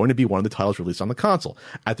 4 was going to be one of the titles released on the console.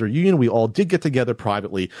 At the reunion, we all did get together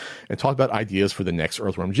privately and talk about ideas for the next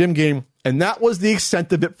Earthworm Jim game. And that was the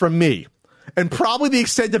extent of it from me. And probably the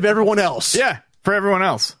extent of everyone else. Yeah, for everyone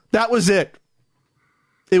else. That was it.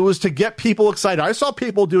 It was to get people excited. I saw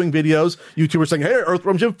people doing videos, YouTubers saying, hey,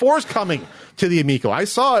 Earthworm Jim 4 is coming to the Amico. I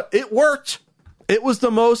saw it. It worked. It was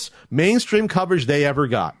the most mainstream coverage they ever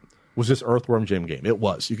got, was this Earthworm Jim game. It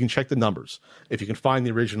was. You can check the numbers. If you can find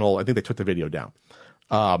the original, I think they took the video down.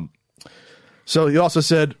 So he also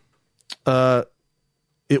said,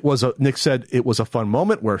 Nick said it was a fun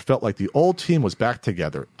moment where it felt like the old team was back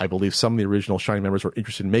together. I believe some of the original Shining members were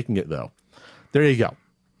interested in making it, though. There you go.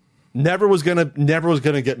 Never was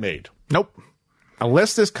gonna get made. Nope.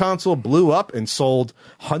 Unless this console blew up and sold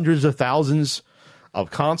hundreds of thousands of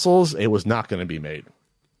consoles, it was not going to be made.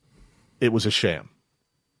 It was a sham.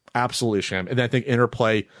 Absolutely a sham. And I think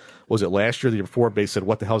Interplay, was it last year, the year before, they said,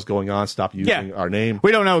 what the hell's going on? Stop using our name.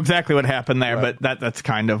 We don't know exactly what happened there, right. But that's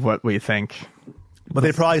kind of what we think. But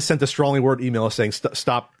they probably sent a strongly worded email saying,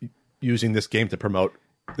 stop using this game to promote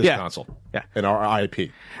this console and our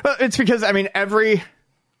IP. Well, it's because, I mean, every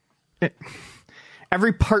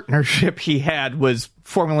partnership he had was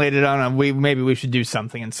formulated on maybe we should do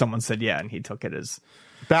something, and someone said and he took it as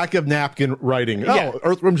back of napkin writing.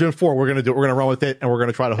 Earthworm Jim 4, we're gonna run with it, and we're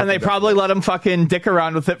gonna try to hook and they probably let him fucking dick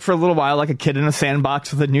around with it for a little while like a kid in a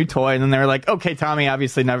sandbox with a new toy, and then they're like, okay, Tommy,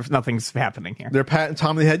 obviously nothing's happening here. They're patting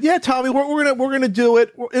Tommy in the head. Tommy, we're gonna do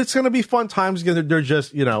it. It's gonna be fun times. They're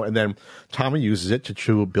just, and then Tommy uses it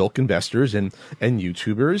to bilk investors and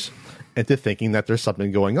YouTubers into thinking that there's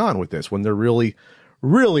something going on with this when there really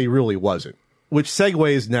wasn't. Which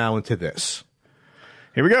segues now into this.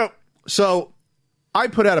 Here we go. So I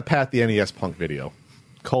put out a Pat the NES Punk video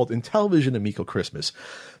called Intellivision Amico Christmas.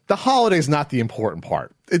 The holiday is not the important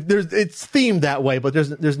part. It's themed that way, but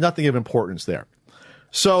there's nothing of importance there.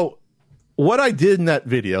 So what I did in that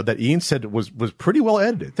video that Ian said was pretty well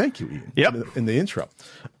edited. Thank you, Ian. Yep. In the intro,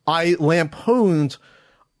 I lampooned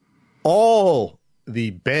all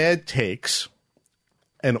the bad takes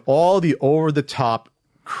and all the over-the-top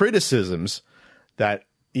criticisms that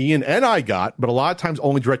Ian and I got, but a lot of times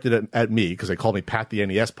only directed at me because they call me Pat the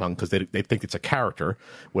NES Punk because they think it's a character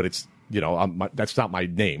when it's, that's not my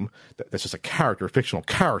name. That's just a character, a fictional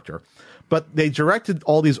character. But they directed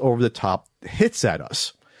all these over-the-top hits at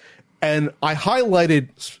us. And I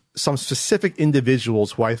highlighted some specific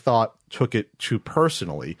individuals who I thought took it too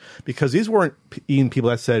personally, because these weren't Ian people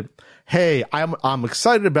that said, hey, I'm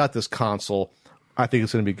excited about this console. I think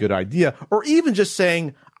it's going to be a good idea. Or even just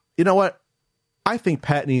saying, you know what? I think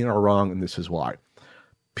Pat and Ian are wrong, and this is why.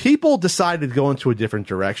 People decided to go into a different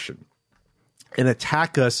direction and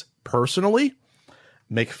attack us personally,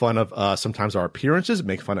 make fun of sometimes our appearances,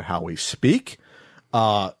 make fun of how we speak.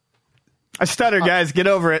 I stutter, guys. Get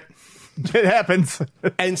over it. It happens.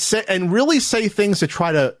 and really say things to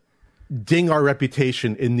try to ding our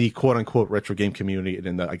reputation in the quote-unquote retro game community and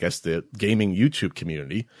in the gaming YouTube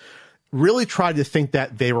community. Really tried to think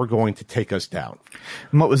that they were going to take us down.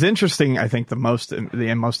 And what was interesting, I think the most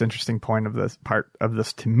interesting point of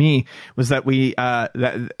this to me was that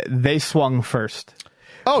that they swung first.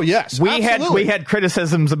 Oh yes, we had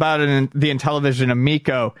criticisms about it in the Intellivision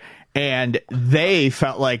Amico, and they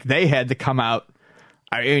felt like they had to come out.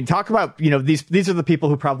 I mean, talk about these are the people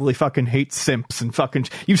who probably fucking hate simps and fucking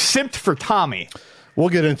you simped for Tommy. We'll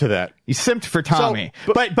get into that. You simped for Tommy,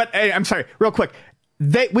 but I'm sorry, real quick.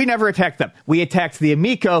 We never attacked them. We attacked the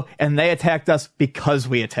Amico, and they attacked us because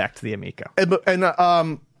we attacked the Amico.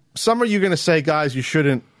 And some of you going to say, guys, you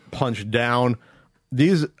shouldn't punch down.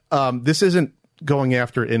 This isn't going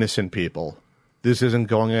after innocent people. This isn't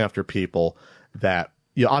going after people that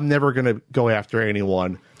I'm never going to go after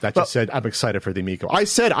anyone that just said I'm excited for the Amico. I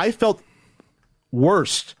said I felt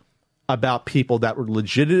worst about people that were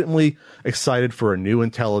legitimately excited for a new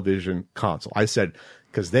Intellivision console. I said,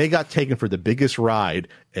 because they got taken for the biggest ride,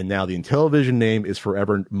 and now the Intellivision name is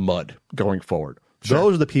forever mud going forward. Sure.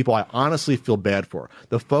 Those are the people I honestly feel bad for.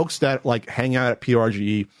 The folks that hang out at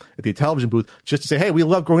PRGE, at the Intellivision booth, just to say, hey, we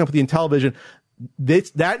love growing up with the Intellivision.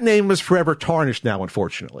 that name was forever tarnished now,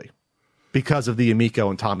 unfortunately, because of the Amico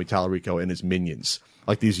and Tommy Tallarico and his minions,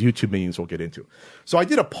 like these YouTube minions we'll get into. So I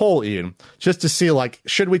did a poll, Ian, just to see, like,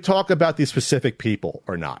 should we talk about these specific people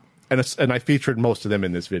or not? And I featured most of them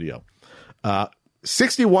in this video.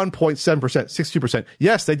 61.7%, 62%,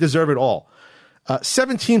 yes, they deserve it all.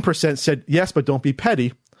 17% said yes, but don't be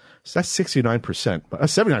petty. So that's 69%,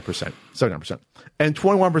 79%. And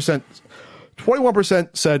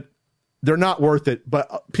 21% said they're not worth it,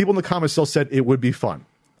 but people in the comments still said it would be fun.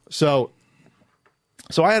 So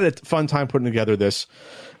I had a fun time putting together this,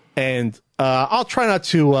 and I'll try not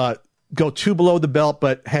to go too below the belt,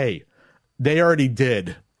 but hey, they already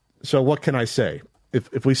did. So what can I say?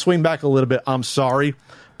 If we swing back a little bit, I'm sorry,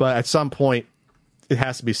 but at some point it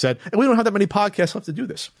has to be said. And we don't have that many podcasts left to do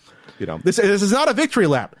this. You know, this is not a victory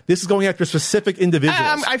lap. This is going after specific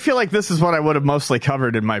individuals. I feel like this is what I would have mostly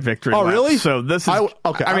covered in my victory lap. Oh, really? So this is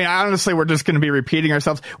okay. I mean, honestly, we're just going to be repeating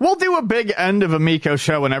ourselves. We'll do a big end of Amico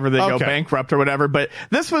show whenever they go bankrupt or whatever. But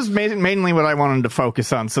this was mainly what I wanted to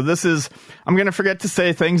focus on. So this is, I'm going to forget to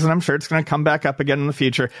say things, and I'm sure it's going to come back up again in the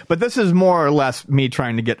future. But this is more or less me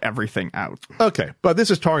trying to get everything out. Okay, but this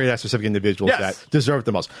is targeted at specific individuals that deserve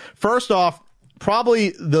the most. First off,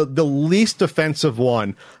 probably the least offensive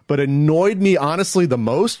one, but annoyed me honestly the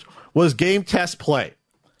most, was Game Test Play.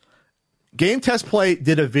 Game Test Play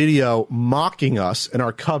did a video mocking us and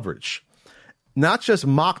our coverage. Not just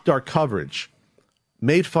mocked our coverage,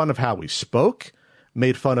 made fun of how we spoke,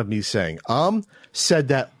 made fun of me saying said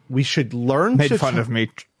that we should learn made fun of me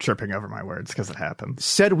tripping over my words because it happened.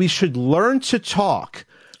 Said we should learn to talk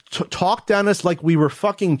down us like we were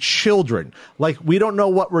fucking children, like we don't know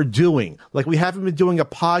what we're doing, like we haven't been doing a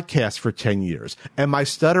podcast for 10 years. Am I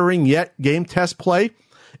stuttering yet? Game Test Play?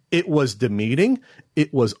 It was demeaning.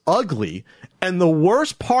 It was ugly. And the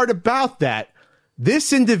worst part about that,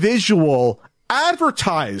 this individual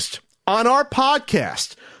advertised on our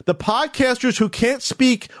podcast. The podcasters who can't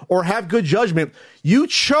speak or have good judgment, you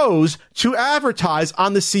chose to advertise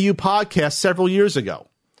on the CU podcast several years ago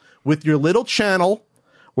with your little channel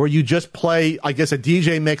where you just play, I guess, a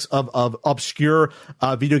DJ mix of obscure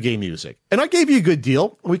video game music. And I gave you a good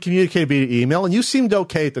deal. We communicated via email, and you seemed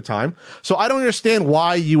okay at the time. So I don't understand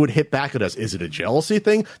why you would hit back at us. Is it a jealousy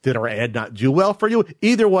thing? Did our ad not do well for you?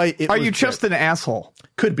 Either way, Are you just an asshole?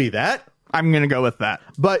 Could be that. I'm going to go with that.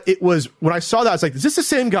 But it was, when I saw that, I was like, is this the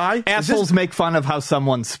same guy? Assholes make fun of how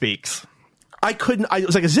someone speaks. I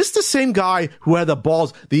was like, is this the same guy who had the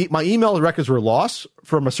balls? My email records were lost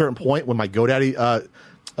from a certain point when my GoDaddy,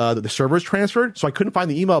 the servers transferred, so I couldn't find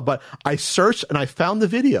the email, but I searched and I found the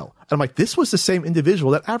video. And I'm like, this was the same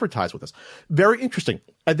individual that advertised with us. Very interesting.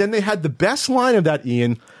 And then they had the best line of that,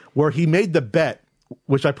 Ian, where he made the bet,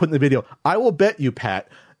 which I put in the video. I will bet you, Pat,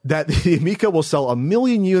 that the Amico will sell 1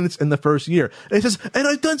 million units in the first year. And it says, and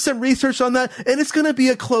I've done some research on that, and it's going to be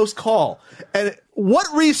a close call. And what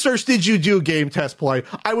research did you do, Game Test Play?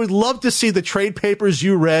 I would love to see the trade papers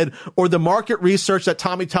you read or the market research that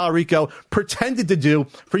Tommy Tallarico pretended to do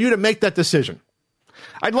for you to make that decision.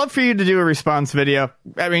 I'd love for you to do a response video.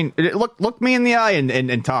 I mean, look me in the eye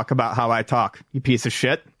and talk about how I talk, you piece of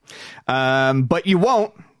shit. But you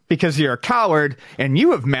won't, because you're a coward and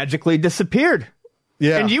you have magically disappeared.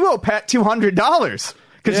 Yeah. And you owe Pat $200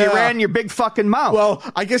 because you ran your big fucking mouth. Well,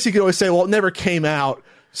 I guess you could always say, well, it never came out.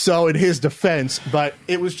 So in his defense, but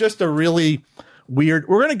it was just a really weird.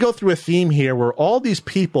 We're going to go through a theme here where all these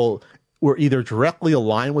people were either directly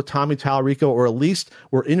aligned with Tommy Tallarico or at least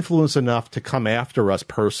were influenced enough to come after us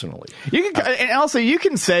personally. You can, and also you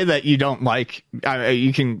can say that you don't like,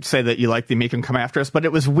 you can say that you like the Amico and come after us, but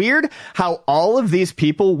it was weird how all of these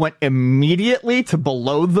people went immediately to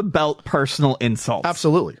below the belt personal insults.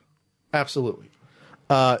 Absolutely. Absolutely.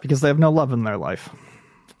 Because they have no love in their life.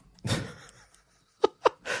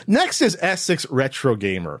 Next is Essex Retro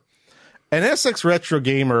Gamer. And Essex Retro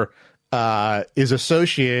Gamer is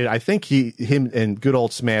associated, I think him and good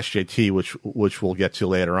old Smash JT, which we'll get to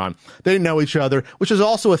later on. They know each other, which is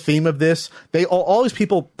also a theme of this. All these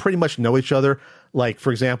people pretty much know each other. Like,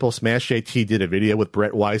 for example, Smash JT did a video with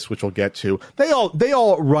Brett Weiss, which we'll get to. They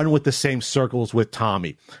all run with the same circles with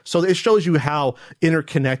Tommy. So it shows you how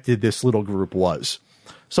interconnected this little group was.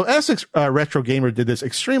 So Essex Retro Gamer did this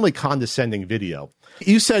extremely condescending video.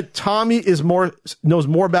 You said Tommy knows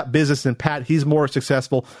more about business than Pat. He's more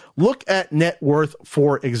successful. Look at net worth,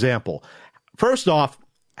 for example. First of all,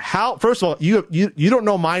 you don't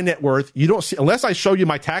know my net worth. You don't see, unless I show you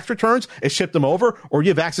my tax returns and ship them over, or you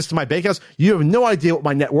have access to my bank accounts. You have no idea what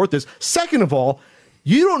my net worth is. Second of all,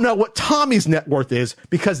 You don't know what Tommy's net worth is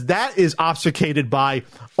because that is obfuscated by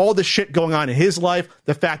all the shit going on in his life,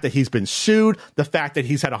 the fact that he's been sued, the fact that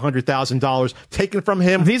he's had $100,000 taken from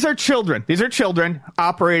him. These are children. These are children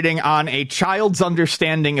operating on a child's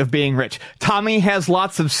understanding of being rich. Tommy has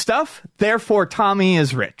lots of stuff, therefore Tommy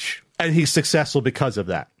is rich. And he's successful because of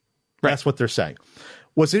that. Right. That's what they're saying.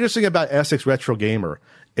 What's interesting about Essex Retro Gamer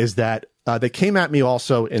is that they came at me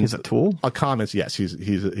also in he's a tool? Comments. Yes,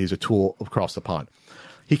 he's a tool across the pond.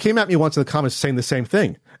 He came at me once in the comments saying the same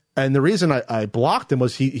thing. And the reason I blocked him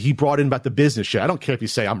was he brought in about the business shit. I don't care if you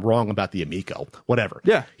say I'm wrong about the Amico, whatever.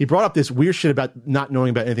 Yeah. He brought up this weird shit about not knowing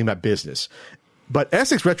about anything about business. But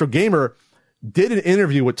Essex Retro Gamer did an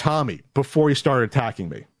interview with Tommy before he started attacking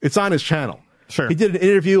me. It's on his channel. Sure. He did an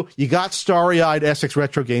interview. You got starry-eyed Essex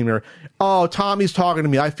Retro Gamer. Oh, Tommy's talking to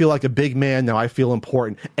me. I feel like a big man now. I feel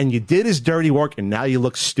important. And you did his dirty work, and now you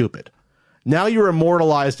look stupid. Now you're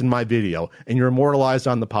immortalized in my video, and you're immortalized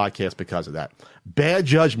on the podcast because of that. Bad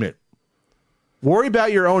judgment. Worry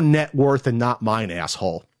about your own net worth and not mine,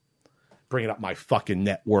 asshole. Bringing up my fucking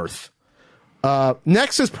net worth.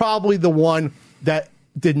 Next is probably the one that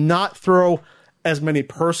did not throw as many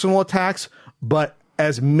personal attacks, but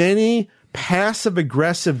as many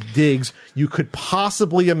passive-aggressive digs you could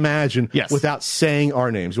possibly imagine without saying our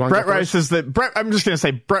names. Brett Weiss is I'm just going to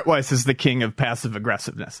say Brett Weiss is the king of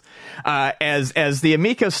passive-aggressiveness. As the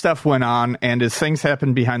Amico stuff went on and as things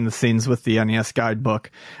happened behind the scenes with the NES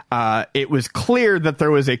guidebook, it was clear that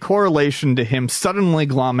there was a correlation to him suddenly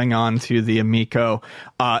glomming onto the Amico.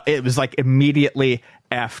 It was like immediately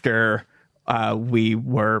after we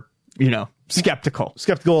were, skeptical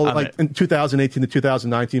like in 2018 to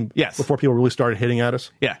 2019. Yes. Before people really started hitting at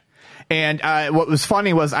us. Yeah. And what was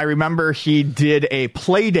funny was I remember he did a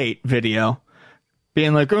Playdate video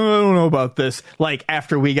being like, oh, I don't know about this. Like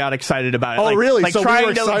after we got excited about it. Oh, like, really? Like so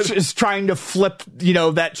trying to flip,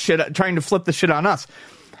 that shit, trying to flip the shit on us.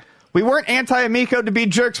 We weren't anti-Amico to be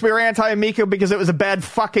jerks. We were anti-Amico because it was a bad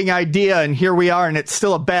fucking idea, and here we are, and it's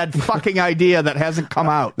still a bad fucking idea that hasn't come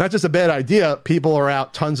out. Not just a bad idea. People are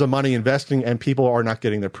out tons of money investing, and people are not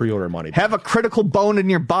getting their pre-order money back. Have a critical bone in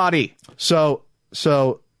your body. So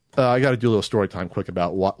I got to do a little story time quick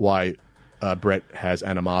about why Brett has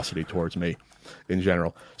animosity towards me in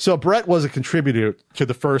general. So Brett was a contributor to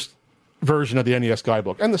the first version of the NES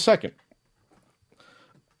guidebook, and the second.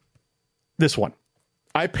 This one.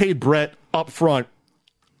 I paid Brett up front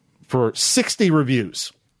for 60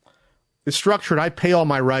 reviews. It's structured. I pay all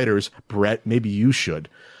my writers. Brett, maybe you should.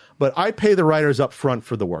 But I pay the writers up front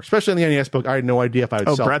for the work. Especially in the NES book, I had no idea if I would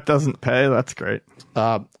sell. Oh, Brett doesn't pay? That's great.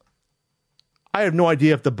 I have no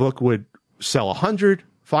idea if the book would sell 100,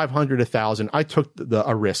 500, 1,000. I took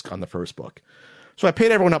a risk on the first book. So I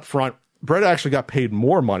paid everyone up front. Brett actually got paid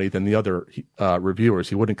more money than the other reviewers.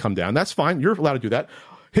 He wouldn't come down. That's fine. You're allowed to do that.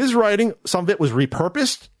 His writing, some of it was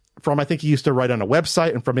repurposed from, I think he used to write on a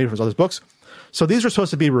website and from maybe from his other books. So these are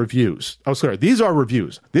supposed to be reviews. I was clear. These are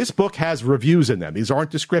reviews. This book has reviews in them. These aren't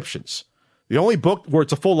descriptions. The only book where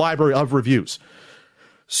it's a full library of reviews.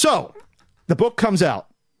 So the book comes out.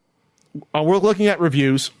 We're looking at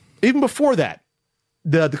reviews. Even before that,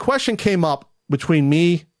 the question came up between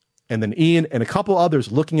me and then Ian and a couple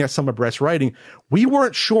others looking at some of Brett's writing. We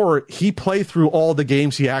weren't sure he played through all the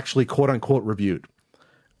games he actually quote-unquote reviewed.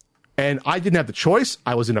 And I didn't have the choice.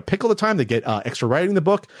 I was in a pickle at the time to get extra writing in the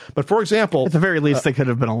book. But for example... At the very least, they could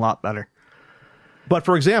have been a lot better. But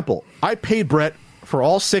for example, I paid Brett for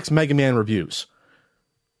all 6 Mega Man reviews.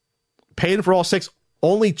 Paid him for all 6.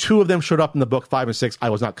 Only 2 of them showed up in the book, 5 and 6. I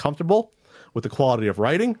was not comfortable with the quality of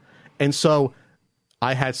writing. And so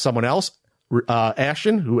I had someone else,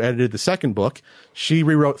 Ashton, who edited the second book. She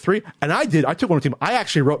rewrote 3. And I took one of the team. I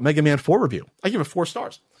actually wrote Mega Man 4 review. I give it 4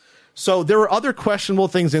 stars. So there were other questionable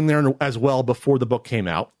things in there as well before the book came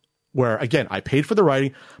out, where, again, I paid for the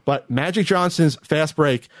writing, but Magic Johnson's Fast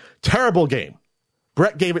Break, terrible game.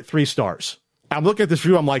 Brett gave it 3 stars. I'm looking at this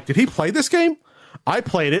review, I'm like, did he play this game? I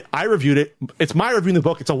played it. I reviewed it. It's my review in the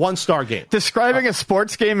book. It's a 1-star game. Describing a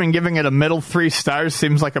sports game and giving it a middle 3 stars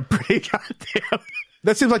seems like a pretty goddamn...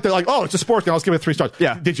 That seems like they're like, oh, it's a sports game. Let's give it 3 stars.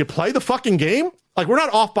 Yeah. Did you play the fucking game? Like, we're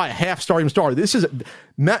not off by a half star, even star. This is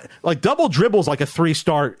like Double Dribble's like a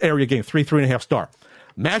 3-star area game, 3.5 star.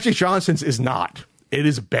 Magic Johnson's is not. It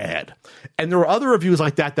is bad. And there were other reviews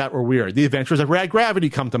like that were weird. The Adventures of Rad Gravity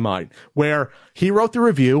come to mind, where he wrote the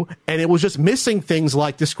review and it was just missing things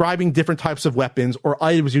like describing different types of weapons or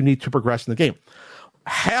items you need to progress in the game.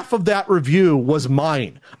 Half of that review was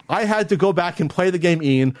mine. I had to go back and play the game,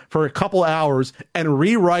 Ian, for a couple hours and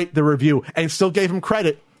rewrite the review and still gave him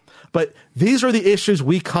credit. But these are the issues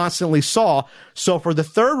we constantly saw. So for the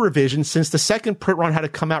third revision, since the second print run had to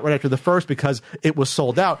come out right after the first because it was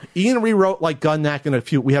sold out, Ian rewrote like Gunnack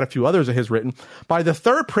and we had a few others of his written. By the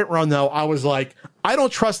third print run, though, I was like, I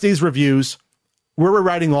don't trust these reviews. We're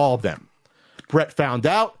rewriting all of them. Brett found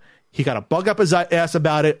out. He got a bug up his ass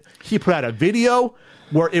about it. He put out a video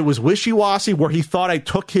where it was wishy-washy, where he thought I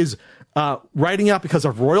took his writing out because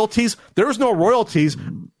of royalties. There was no royalties.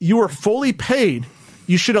 You were fully paid.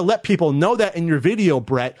 You should have let people know that in your video,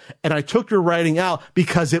 Brett. And I took your writing out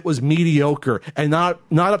because it was mediocre and not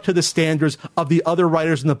up to the standards of the other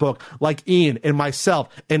writers in the book, like Ian and myself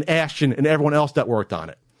and Ashton and everyone else that worked on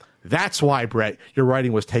it. That's why, Brett, your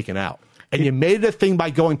writing was taken out. And you made it a thing by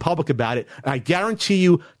going public about it. And I guarantee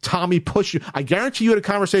you, Tommy pushed you. I guarantee you had a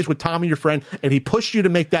conversation with Tommy, your friend, and he pushed you to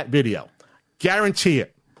make that video. Guarantee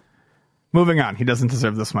it. Moving on. He doesn't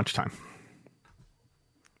deserve this much time.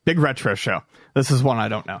 Big Retro Show. This is one I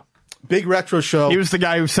don't know. Big Retro Show. He was the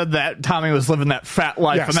guy who said that Tommy was living that fat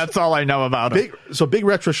life, yes. And that's all I know about him. So Big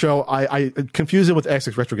Retro Show, I confuse it with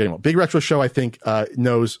XX Retro Gaming. Big Retro Show, I think,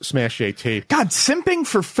 knows Smash JT. God, simping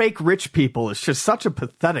for fake rich people is just such a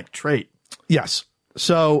pathetic trait. Yes.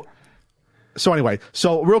 So anyway,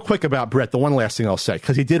 real quick about Brett, the one last thing I'll say,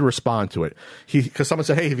 because he did respond to it. Because someone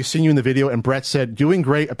said, hey, have you seen you in the video? And Brett said, doing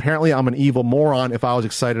great. Apparently, I'm an evil moron if I was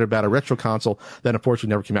excited about a retro console that unfortunately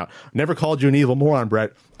never came out. Never called you an evil moron,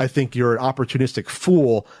 Brett. I think you're an opportunistic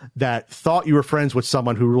fool that thought you were friends with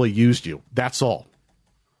someone who really used you. That's all.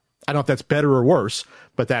 I don't know if that's better or worse,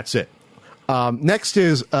 but that's it. Next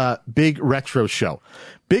is Big Retro Show.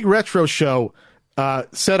 Big Retro Show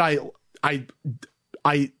said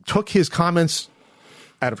I took his comments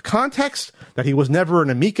out of context, that he was never an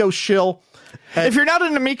Amico shill. If you're not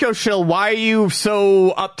an Amico shill, why are you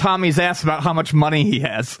so up Tommy's ass about how much money he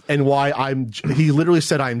has? And why he literally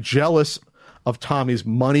said, I'm jealous of Tommy's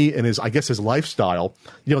money and his lifestyle.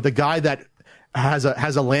 You know, the guy that has a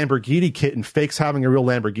Lamborghini kit and fakes having a real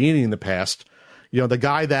Lamborghini in the past. You know, the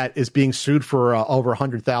guy that is being sued for over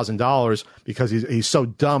 $100,000 because he's so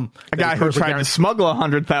dumb. A guy who tried to smuggle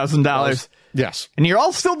 $100,000. Yes. And you're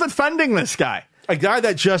all still defending this guy. A guy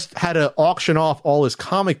that just had to auction off all his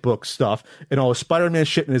comic book stuff and all his Spider-Man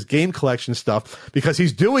shit and his game collection stuff because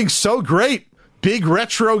he's doing so great. Big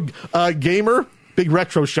Retro Gamer. Big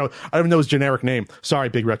Retro Show. I don't even know his generic name. Sorry,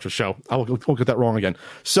 Big Retro Show. I won't get that wrong again.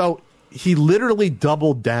 So he literally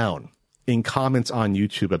doubled down in comments on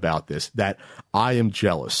YouTube about this, that I am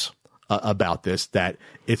jealous about this, that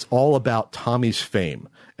it's all about Tommy's fame,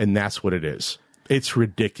 and that's what it is. It's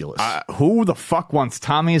ridiculous. Who the fuck wants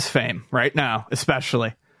Tommy's fame right now,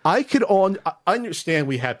 especially? I understand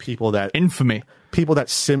we have people that... Infamy. People that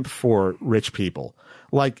simp for rich people.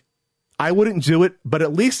 Like, I wouldn't do it, but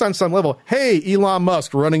at least on some level, hey, Elon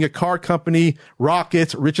Musk running a car company,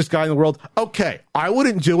 rockets, richest guy in the world. Okay, I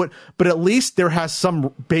wouldn't do it, but at least there has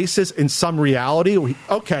some basis in some reality.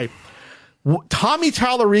 Okay, Tommy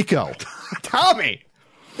Tallarico. Tommy!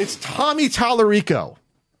 It's Tommy Tallarico.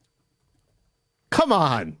 Come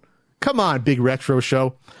on, Big Retro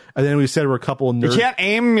Show. And then we said we're a couple of nerds. You can't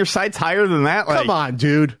aim your sights higher than that? Come on,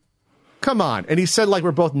 dude. Come on. And he said like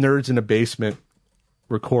we're both nerds in a basement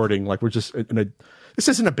recording, like we're just this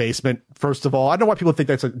isn't a basement. First of all, I don't know why people think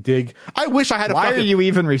that's a dig. I wish I had Why are you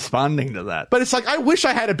even responding to that? But it's like, I wish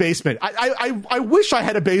I had a basement. I wish I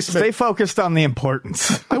had a basement. Stay focused on the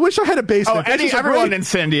importance. I wish I had a basement. Everyone in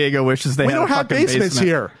San Diego wishes they had a fucking basement. We don't have basements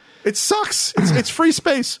here. It sucks. It's free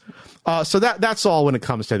space. So that's all when it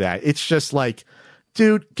comes to that. It's just like,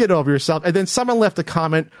 dude, get over yourself. And then someone left a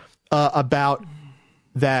comment about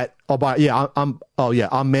that.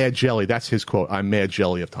 I'm mad jelly. That's his quote. I'm mad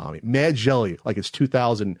jelly of Tommy. Mad jelly, like it's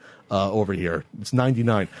 2000 over here. It's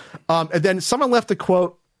 99. And then someone left a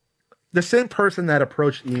quote. The same person that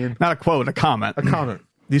approached Ian. Not a quote, a comment. A comment.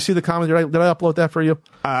 Do you see the comment? Did I upload that for you?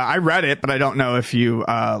 I read it, but I don't know if you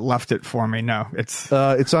left it for me. No, it's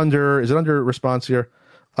under. Is it under response here?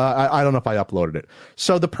 I don't know if I uploaded it.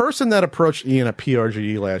 So the person that approached Ian at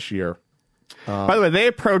PRGE last year. By the way, they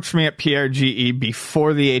approached me at PRGE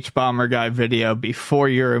before the H-Bomber guy video, before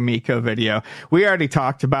your Amico video. We already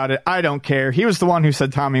talked about it. I don't care. He was the one who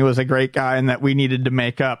said Tommy was a great guy and that we needed to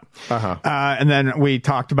make up. And then we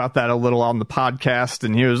talked about that a little on the podcast,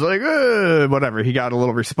 and he was like, whatever. He got a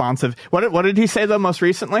little responsive. What did he say, though, most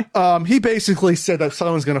recently? He basically said that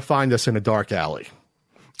someone's going to find us in a dark alley.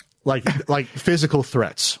 Like physical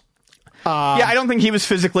threats. Yeah, I don't think he was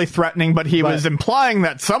physically threatening, but he was implying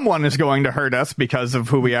that someone is going to hurt us because of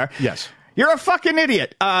who we are. Yes. You're a fucking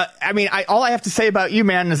idiot. I mean, all I have to say about you,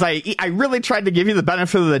 man, is I really tried to give you the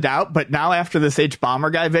benefit of the doubt, but now after this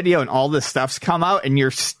H-Bomber guy video and all this stuff's come out and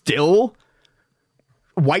you're still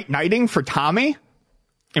white knighting for Tommy.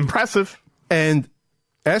 Impressive. And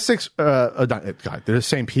Essex, God, they're the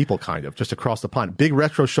same people, kind of, just across the pond. Big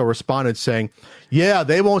Retro Show responded saying, yeah,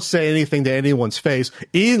 they won't say anything to anyone's face.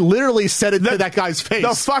 Ian literally said it to that guy's face.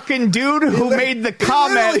 The fucking dude who made the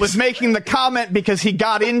comment was making the comment because he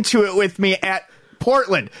got into it with me at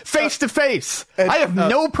Portland, face to face. I have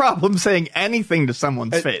no problem saying anything to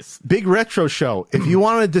someone's face. Big Retro Show, if you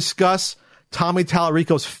want to discuss Tommy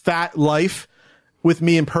Tallarico's fat life with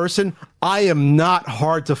me in person, I am not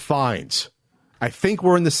hard to find. I think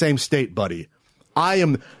we're in the same state, buddy.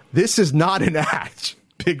 This is not an act,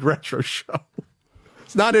 Big Retro Show.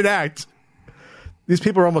 It's not an act. These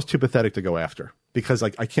people are almost too pathetic to go after because,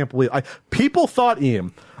 like, I can't believe people thought,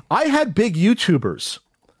 Ian, I had big YouTubers.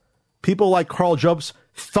 People like Carl Jobs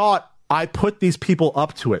thought I put these people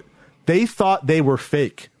up to it. They thought they were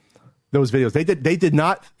fake. Those videos. They did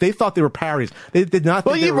not. They thought they were parodies. They did not.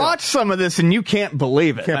 Well, you watch some of this and you can't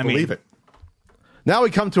believe it. Can't believe it. Now we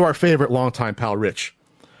come to our favorite longtime pal, Rich.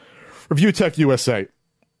 Review Tech USA.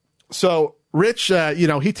 So Rich,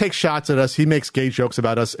 he takes shots at us. He makes gay jokes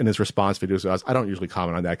about us in his response videos to us. I don't usually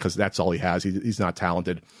comment on that because that's all he has. He's not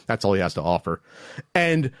talented. That's all he has to offer.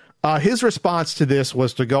 And his response to this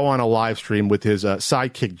was to go on a live stream with his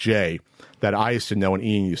sidekick Jay that I used to know and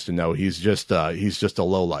Ian used to know. He's just a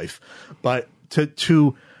lowlife. But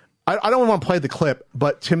I don't want to play the clip,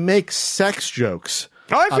 but to make sex jokes.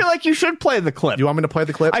 Oh, I feel like you should play the clip. You want me to play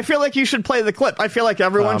the clip? I feel like you should play the clip. I feel like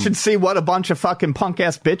everyone should see what a bunch of fucking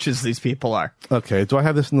punk-ass bitches these people are. Okay, do I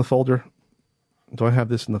have this in the folder?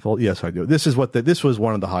 Yes, I do. This was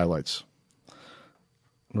one of the highlights.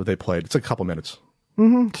 What they played. It's a couple minutes.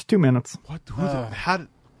 Mm-hmm. It's 2 minutes. What? How did...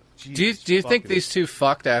 Do you think these two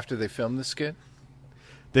fucked after they filmed the skit?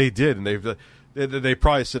 They did, and they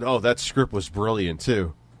probably said, "Oh, that script was brilliant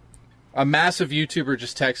too." A massive YouTuber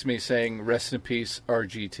just texted me saying, "Rest in peace,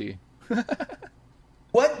 RGT."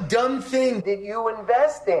 What dumb thing did you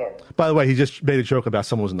invest in? By the way, he just made a joke about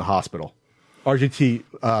someone was in the hospital. RGT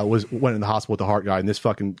went in the hospital with the heart guy, and this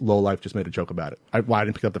fucking lowlife just made a joke about it. I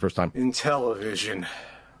didn't pick it up the first time. In television.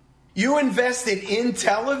 You invested in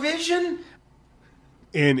television?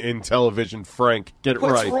 In television, Frank. Get it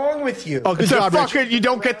right. What's wrong with you? Oh, good job, Rich. You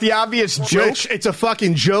don't get the obvious joke? Rich, it's a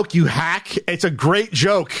fucking joke, you hack. It's a great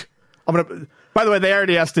joke. By the way, they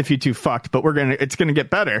already asked if you two fucked, but it's gonna get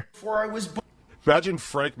better. Before I was Imagine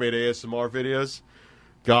Frank made ASMR videos.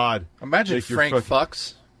 God. Imagine Frank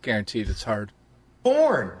fucks. Guaranteed it's hard.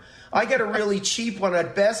 born. I got a really cheap one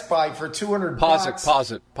at Best Buy for $200.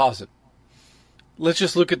 Pause it. Let's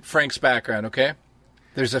just look at Frank's background, okay?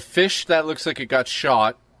 There's a fish that looks like it got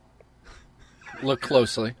shot. Look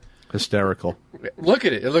closely. Hysterical. Look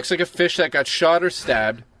at it. It looks like a fish that got shot or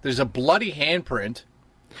stabbed. There's a bloody handprint.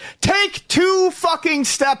 Take 2 fucking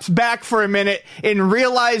steps back for a minute and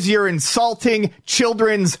realize you're insulting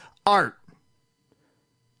children's art.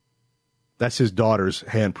 That's his daughter's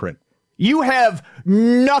handprint. You have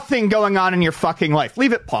nothing going on in your fucking life.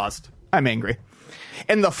 Leave it paused. I'm angry.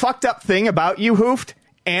 And the fucked up thing about you, Hoofed,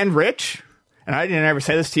 and Rich, and I didn't ever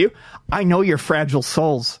say this to you, I know your fragile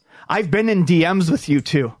souls. I've been in DMs with you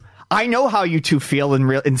too. I know how you two feel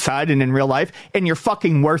inside and in real life, and you're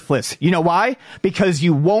fucking worthless. You know why? Because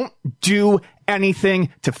you won't do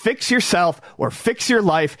anything to fix yourself or fix your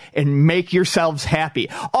life and make yourselves happy.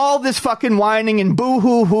 All this fucking whining and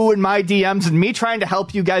boo-hoo-hoo in my DMs and me trying to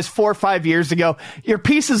help you guys 4 or 5 years ago, you're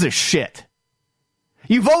pieces of shit.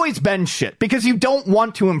 You've always been shit because you don't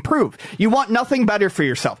want to improve. You want nothing better for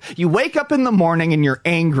yourself. You wake up in the morning and you're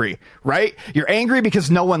angry, right? You're angry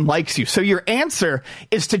because no one likes you. So your answer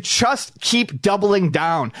is to just keep doubling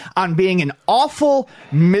down on being an awful,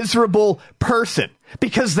 miserable person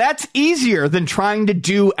because that's easier than trying to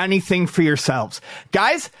do anything for yourselves.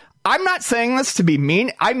 Guys, I'm not saying this to be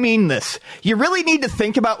mean. I mean this. You really need to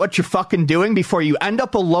think about what you're fucking doing before you end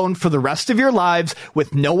up alone for the rest of your lives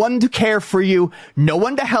with no one to care for you, no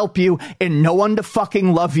one to help you, and no one to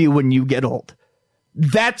fucking love you when you get old.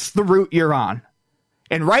 That's the route you're on.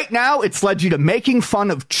 And right now, it's led you to making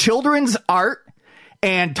fun of children's art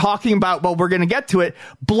and talking about, well, we're going to get to it,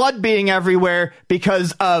 blood being everywhere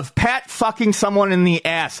because of Pat fucking someone in the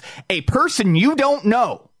ass. A person you don't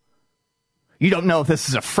know. You don't know if this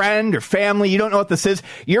is a friend or family. You don't know what this is.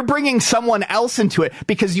 You're bringing someone else into it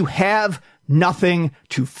because you have nothing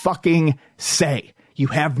to fucking say. You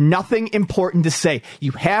have nothing important to say.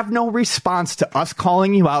 You have no response to us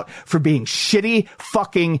calling you out for being shitty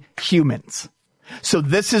fucking humans. So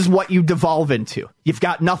this is what you devolve into. You've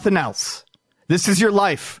got nothing else. This is your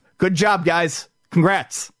life. Good job, guys.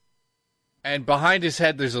 Congrats. And behind his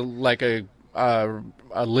head, there's a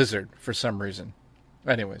lizard for some reason.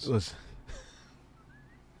 Anyways.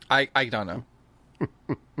 I don't know.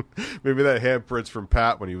 Maybe that handprint's from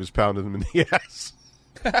Pat when he was pounding him in the ass.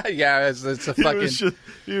 Yeah, it's a fucking.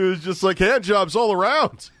 He was just like hand jobs all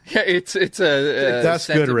around. Yeah, it's a. That's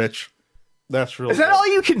sentiment. good, Rich. That's really. Is that good.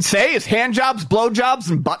 all you can say? Is hand jobs, blow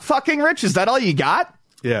jobs, and butt fucking, Rich? Is that all you got?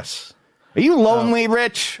 Yes. Are you lonely,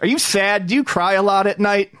 Rich? Are you sad? Do you cry a lot at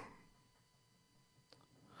night?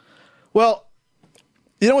 Well,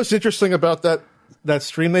 you know what's interesting about that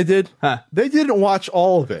stream they did? Huh. They didn't watch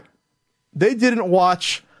all of it. They didn't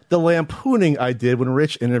watch the lampooning I did when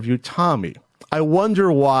Rich interviewed Tommy. I wonder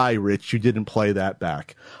why, Rich, you didn't play that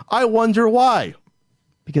back. I wonder why.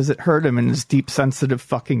 Because it hurt him in his deep, sensitive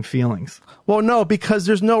fucking feelings. Well, no, because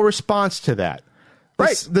there's no response to that.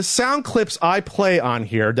 Right. The sound clips I play on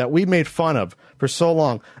here that we made fun of for so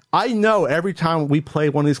long, I know every time we play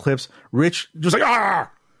one of these clips, Rich just like, ah!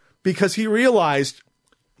 Because he realized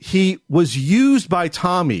he was used by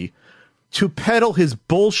Tommy to peddle his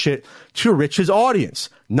bullshit to Rich's audience.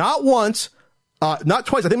 Not once, not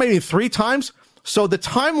twice, I think maybe 3 times. So the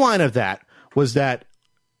timeline of that was that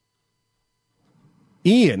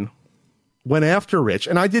Ian went after Rich,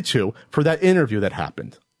 and I did too, for that interview that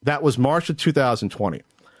happened. That was March of 2020.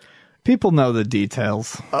 People know the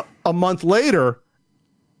details. A month later,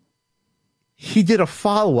 he did a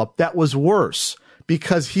follow-up that was worse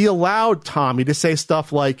because he allowed Tommy to say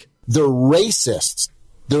stuff like, they're racists.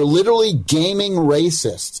 They're literally gaming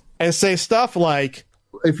racists. And say stuff like,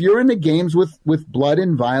 if you're into games with blood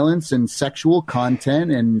and violence and sexual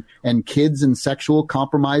content and kids in sexual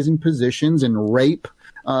compromising positions and rape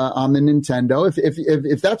on the Nintendo,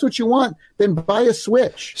 if that's what you want, then buy a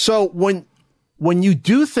Switch. So when you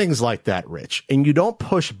do things like that, Rich, and you don't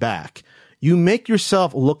push back, you make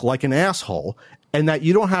yourself look like an asshole, and that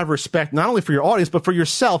you don't have respect not only for your audience, but for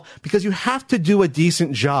yourself, because you have to do a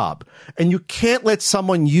decent job. And you can't let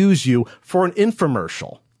someone use you for an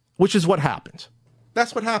infomercial, which is what happened.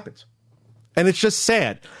 That's what happened. And it's just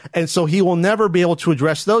sad. And so he will never be able to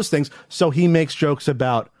address those things. So he makes jokes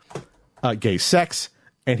about gay sex,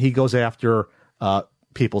 and he goes after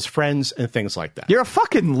people's friends and things like that. You're a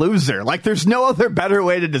fucking loser. Like, there's no other better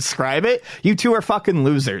way to describe it. You two are fucking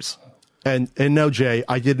losers. And no, Jay,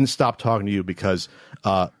 I didn't stop talking to you because,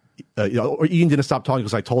 or Ian didn't stop talking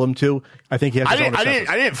because I told him to. I think he has his own I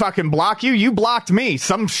didn't fucking block you. You blocked me.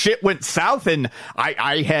 Some shit went south, and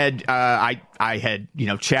I had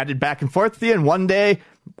chatted back and forth with you, and one day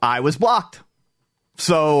I was blocked.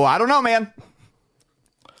 So I don't know, man.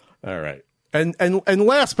 All right, and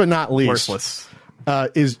last but not least, worthless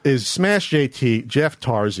is Smash JT, Jeff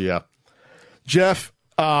Tarzia. Jeff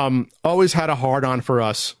always had a hard on for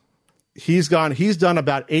us. He's done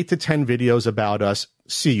about 8 to 10 videos about us.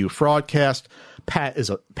 CU Fraudcast. Pat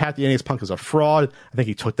the NES Punk is a fraud. I think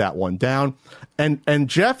he took that one down. And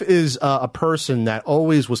Jeff is a person that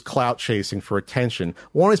always was clout chasing for attention.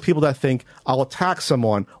 One of those people that think, I'll attack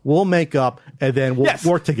someone, we'll make up, and then we'll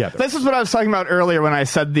work together. This is what I was talking about earlier when I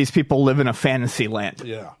said these people live in a fantasy land.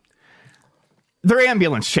 Yeah. They're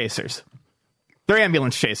ambulance chasers.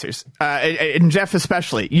 And Jeff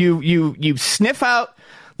especially. You sniff out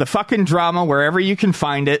the fucking drama wherever you can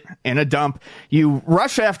find it in a dump. You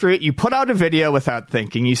rush after it. You put out a video without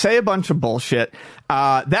thinking. You say a bunch of bullshit.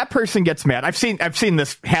 That person gets mad. I've seen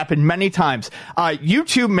this happen many times. You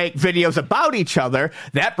two make videos about each other.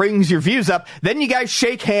 That brings your views up. Then you guys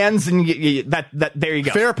shake hands, and there you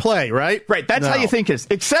go. Fair play, right? Right. That's how you think it is.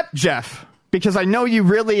 Except Jeff. Because I know you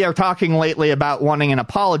really are talking lately about wanting an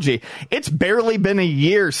apology. It's barely been a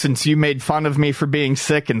year since you made fun of me for being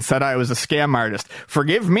sick and said I was a scam artist.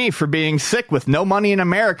 Forgive me for being sick with no money in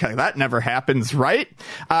America. That never happens, right?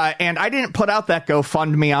 And I didn't put out that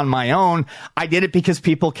GoFundMe on my own. I did it because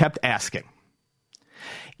people kept asking.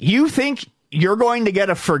 You think you're going to get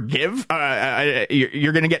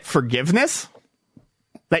you're going to get forgiveness?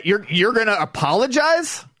 That you're going to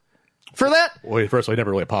apologize for that? Well, first of all, he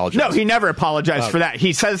never really apologized. No, he never apologized for that.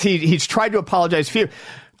 He says he's tried to apologize for you.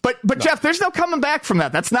 But no. Jeff, there's no coming back from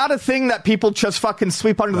that. That's not a thing that people just fucking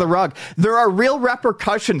sweep under the rug. There are real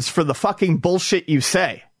repercussions for the fucking bullshit you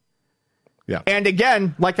say. Yeah. And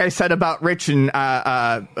again, like I said about Rich and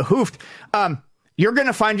Hooft, you're going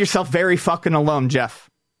to find yourself very fucking alone, Jeff.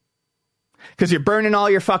 Because you're burning all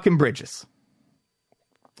your fucking bridges.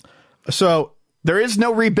 So there is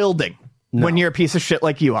no rebuilding. No. When you're a piece of shit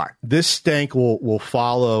like you are. This stank will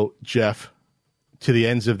follow Jeff to the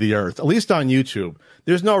ends of the earth, at least on YouTube.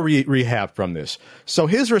 There's no rehab from this. So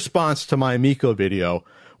his response to my Miko video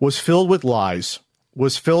was filled with lies,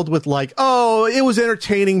 was filled with like, oh, it was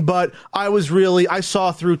entertaining, but I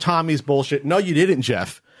saw through Tommy's bullshit. No, you didn't,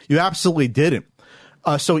 Jeff. You absolutely didn't.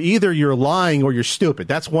 So either you're lying or you're stupid.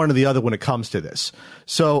 That's one or the other when it comes to this.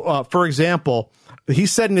 So, for example, he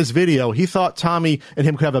said in his video he thought Tommy and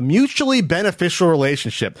him could have a mutually beneficial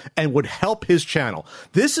relationship and would help his channel.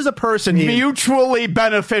 This is a person mutually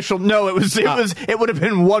beneficial. No, it would have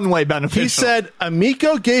been one-way beneficial. He said,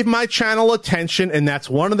 Amico gave my channel attention, and that's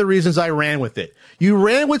one of the reasons I ran with it. You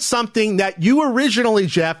ran with something that you originally,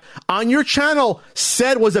 Jeff, on your channel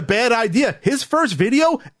said was a bad idea. His first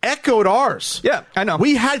video echoed ours. Yeah, I know.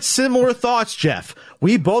 We had similar thoughts, Jeff.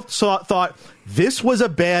 We both thought this was a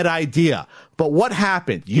bad idea. But what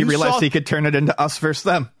happened? He realized he could turn it into us versus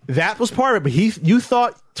them. That was part of it. But you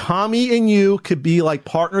thought Tommy and you could be like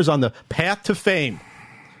partners on the path to fame.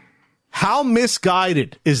 How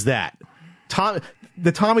misguided is that?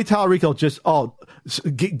 The Tommy Tallarico just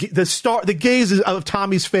the gaze of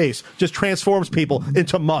Tommy's face just transforms people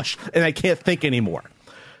into mush, and I can't think anymore.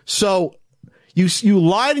 So you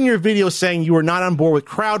lied in your video saying you were not on board with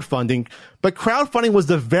crowdfunding, but crowdfunding was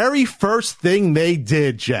the very first thing they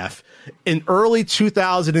did, Jeff, in early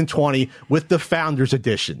 2020 with the Founders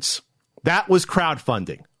Editions. That was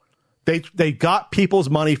crowdfunding. They got people's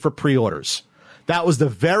money for pre-orders. That was the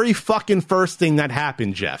very fucking first thing that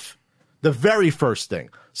happened, Jeff. The very first thing.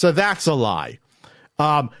 So that's a lie.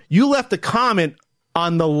 You left a comment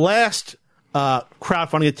on the last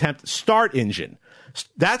crowdfunding attempt, Start Engine.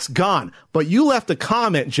 That's gone. But you left a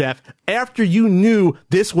comment, Jeff, after you knew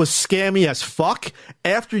this was scammy as fuck,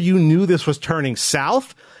 after you knew this was turning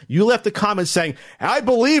south. You left a comment saying, I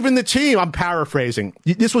believe in the team. I'm paraphrasing.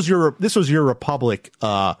 This was your Republic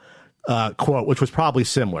quote, which was probably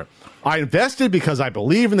similar. I invested because I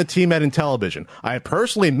believe in the team at Intellivision. I have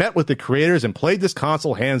personally met with the creators and played this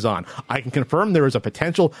console hands-on. I can confirm there is a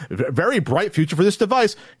potential very bright future for this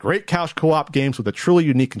device. Great couch co-op games with a truly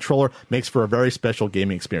unique controller makes for a very special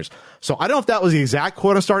gaming experience. So I don't know if that was the exact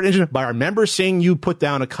quote on Start Engine, but I remember seeing you put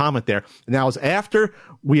down a comment there. And that was after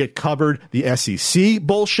we had covered the SEC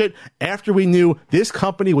bullshit, after we knew this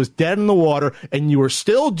company was dead in the water, and you were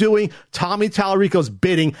still doing Tommy Tallarico's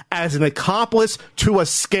bidding as an accomplice to a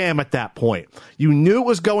scam at that point. You knew it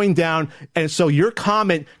was going down, and so your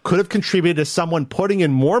comment could have contributed to someone putting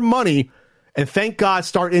in more money, and thank God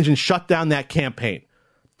Start Engine shut down that campaign.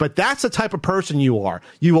 But that's the type of person you are.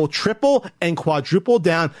 You will triple and quadruple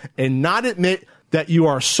down and not admit that you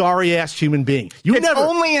are a sorry-ass human being. It's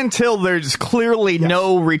only until there's clearly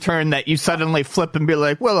no return that you suddenly flip and be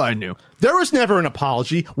like, well, I knew. There was never an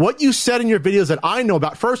apology. What you said in your videos that I know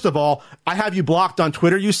about, first of all, I have you blocked on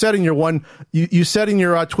Twitter. You said in your you said in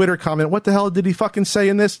your Twitter comment, what the hell did he fucking say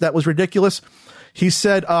in this? That was ridiculous. He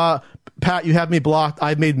said, Pat, you have me blocked.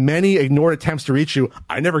 I've made many ignored attempts to reach you.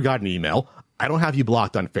 I never got an email. I don't have you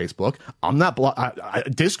blocked on Facebook. I'm not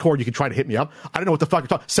blocked. Discord, you can try to hit me up. I don't know what the fuck you're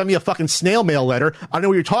talking. Send me a fucking snail mail letter. I don't know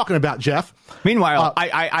what you're talking about, Jeff. Meanwhile,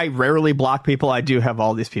 I rarely block people. I do have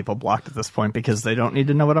all these people blocked at this point because they don't need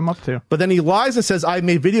to know what I'm up to. But then he lies and says, I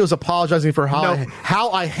made videos apologizing for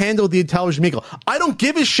how I handled the Intellivision Amico. I don't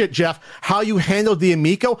give a shit, Jeff, how you handled the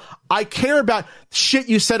Amico. I care about shit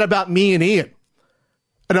you said about me and Ian.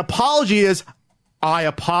 An apology is, I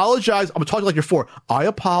apologize. I'm talking like you're four. I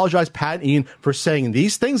apologize, Pat and Ian, for saying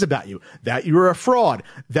these things about you. That you were a fraud.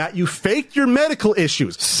 That you faked your medical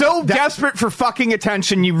issues. So desperate for fucking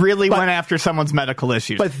attention, you really went after someone's medical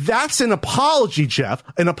issues. But that's an apology, Jeff.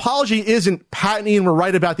 An apology isn't Pat and Ian were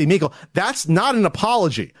right about the Amigo. That's not an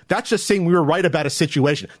apology. That's just saying we were right about a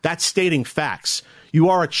situation. That's stating facts. You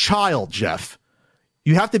are a child, Jeff.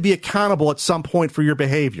 You have to be accountable at some point for your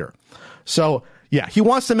behavior. So, yeah, he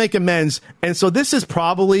wants to make amends, and so this is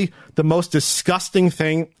probably the most disgusting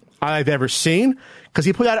thing I've ever seen, because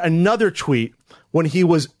he put out another tweet when he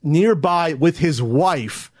was nearby with his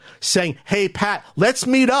wife saying, hey, Pat, let's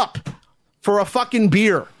meet up for a fucking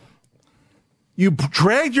beer. You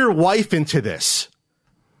dragged your wife into this.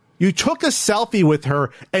 You took a selfie with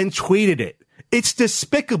her and tweeted it. It's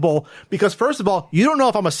despicable because, first of all, you don't know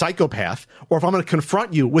if I'm a psychopath or if I'm going to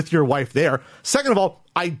confront you with your wife there. Second of all,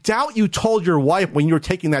 I doubt you told your wife when you were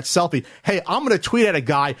taking that selfie, hey, I'm going to tweet at a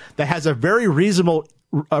guy that has a very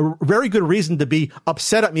good reason to be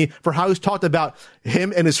upset at me for how he's talked about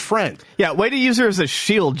him and his friend. Yeah, way to use her as a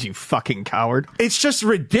shield, you fucking coward. It's just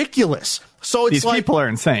ridiculous. So it's These people are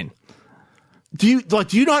insane. Do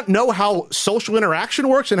you not know how social interaction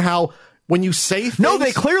works and how when you say things? No,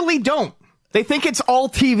 they clearly don't. They think it's all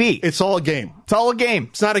TV. It's all a game. It's all a game.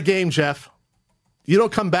 It's not a game, Jeff. You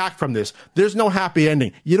don't come back from this. There's no happy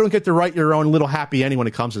ending. You don't get to write your own little happy ending when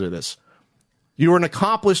it comes to this. You were an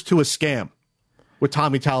accomplice to a scam with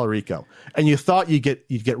Tommy Tallarico, and you thought you'd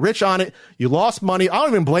get rich on it. You lost money. I don't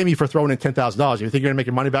even blame you for throwing in $10,000. If you think you're going to make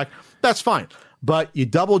your money back, that's fine. but you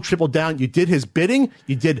doubled, tripled down. You did his bidding.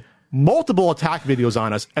 You did multiple attack videos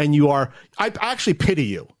on us, and I actually pity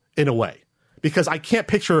you in a way. Because I can't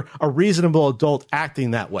picture a reasonable adult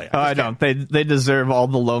acting that way. I don't. They deserve all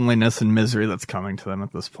the loneliness and misery that's coming to them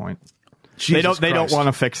at this point. They don't want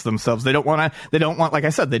to fix themselves. They don't want, like I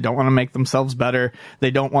said, they don't want to make themselves better.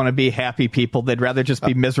 They don't want to be happy people. They'd rather just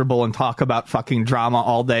be miserable and talk about fucking drama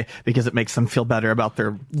all day because it makes them feel better about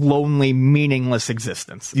their lonely, meaningless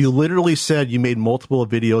existence. You literally said you made multiple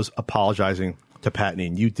videos apologizing to Pat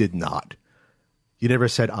Neen. You did not. You never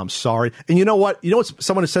said, I'm sorry. And you know what? You know what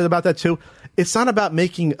someone has said about that too? It's not about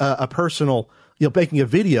making a personal, making a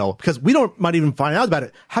video, because we might even find out about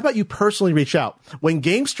it. How about you personally reach out? When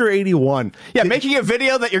Gamester81... Yeah, making a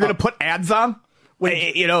video that you're going to put ads on,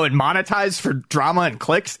 and monetize for drama and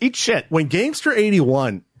clicks, eat shit. When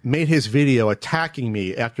Gamester81 made his video attacking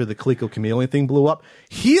me after the Coleco Chameleon thing blew up,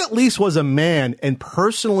 he at least was a man and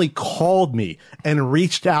personally called me and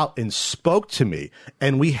reached out and spoke to me,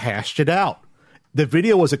 and we hashed it out. The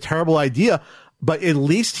video was a terrible idea, but at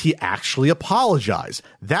least he actually apologized.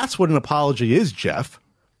 That's what an apology is, Jeff.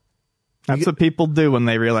 That's what people do when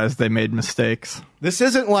they realize they made mistakes. This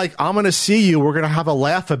isn't like, I'm going to see you, we're going to have a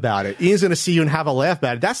laugh about it. Ian's going to see you and have a laugh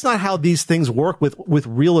about it. That's not how these things work with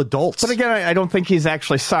real adults. But again, I don't think he's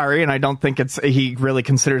actually sorry, and I don't think he really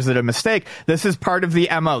considers it a mistake. This is part of the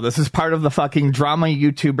MO. This is part of the fucking drama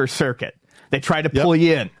YouTuber circuit. They try to pull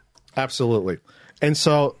you in. Absolutely. And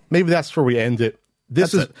so maybe that's where we end it.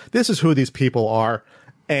 This is who these people are.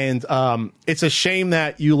 And it's a shame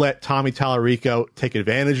that you let Tommy Tallarico take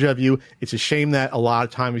advantage of you. It's a shame that a lot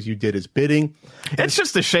of times you did his bidding. It's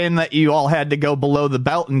just a shame that you all had to go below the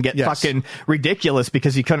belt and get fucking ridiculous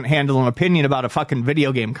because you couldn't handle an opinion about a fucking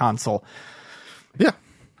video game console. Yeah.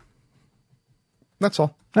 That's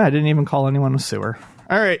all. I didn't even call anyone a sewer.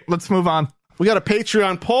 All right, let's move on. We got a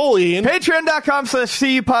Patreon poll, Ian.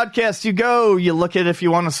 Patreon.com/CU podcast. You go, you look at if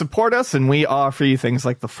you want to support us, and we offer you things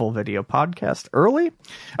like the full video podcast early.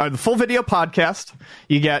 The full video podcast.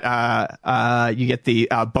 You get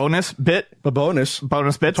the bonus bit. The bonus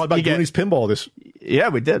bits. Talk about Goonies Pinball this. Yeah,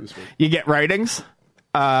 we did. You get writings.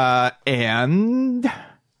 And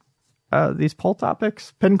these poll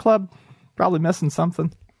topics. Pin Club. Probably missing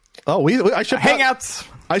something. Oh, I shipped Hangouts.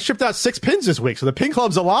 I shipped out 6 pins this week, so the Pin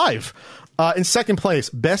Club's alive. In second place,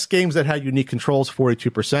 best games that had unique controls,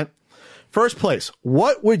 42%. First place,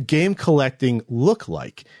 what would game collecting look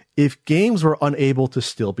like if games were unable to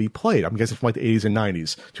still be played? I'm guessing from like the 80s and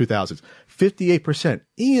 90s, 2000s. 58%.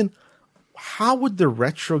 Ian, how would the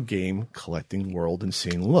retro game collecting world and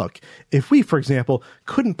scene look if we, for example,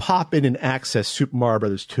 couldn't pop in and access Super Mario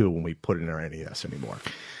Bros. 2 when we put it in our NES anymore?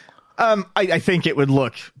 I think it would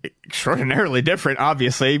look extraordinarily different.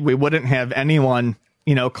 Obviously, we wouldn't have anyone,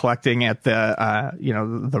 collecting at the,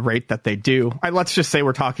 the rate that they do. Let's just say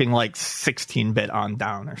we're talking like 16-bit on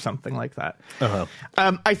down or something like that.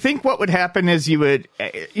 Uh-huh. I think what would happen is you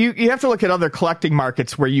have to look at other collecting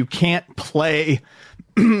markets where you can't play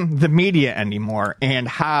the media anymore, and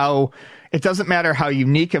how it doesn't matter how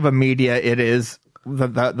unique of a media it is.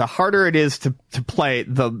 The harder it is to play,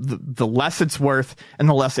 the less it's worth and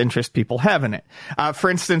the less interest people have in it.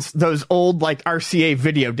 For instance, those old like RCA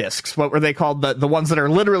video discs, what were they called? The ones that are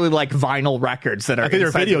literally like vinyl records that are. I think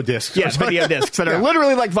they're video discs. Yes, video discs that are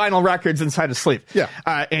literally like vinyl records inside a sleeve. Yeah.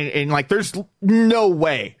 And like there's no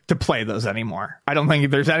way to play those anymore. I don't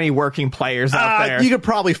think there's any working players out there. You could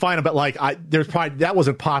probably find them, but like that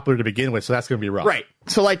wasn't popular to begin with, so that's going to be rough. Right.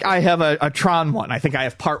 So like I have a Tron one. I think I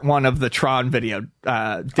have part 1 of the Tron video.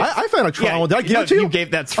 I found a Tron one. Did I give it to you?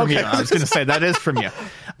 That's from you. I was going to say that is from you.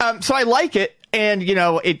 So I like it, and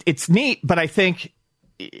it's neat, but I think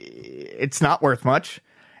it's not worth much,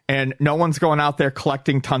 and no one's going out there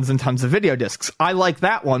collecting tons and tons of video discs. I like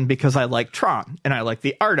that one because I like Tron and I like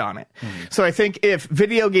the art on it. So I think if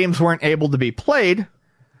video games weren't able to be played,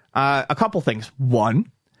 a couple things.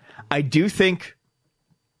 One, I do think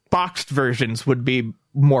boxed versions would be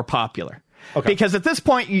more popular. Okay. Because at this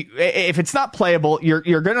point, if it's not playable, you're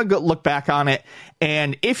going to look back on it,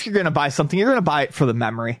 and if you're going to buy something, you're going to buy it for the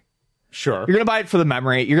memory. Sure. You're going to buy it for the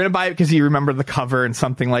memory. You're going to buy it because you remember the cover and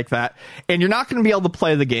something like that, and you're not going to be able to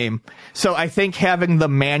play the game. So I think having the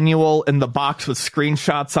manual in the box with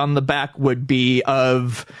screenshots on the back would be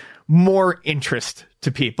of more interest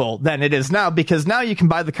to people than it is now, because now you can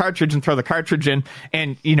buy the cartridge and throw the cartridge in,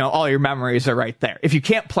 and all your memories are right there. If you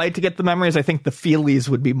can't play to get the memories, I think the feelies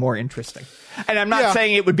would be more interesting. And I'm not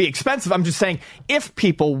saying it would be expensive. I'm just saying if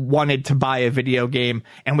people wanted to buy a video game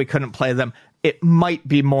and we couldn't play them, it might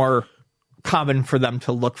be more common for them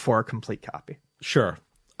to look for a complete copy. Sure.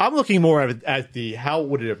 I'm looking more at the how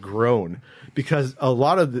would it have grown, because a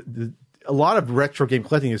lot of a lot of retro game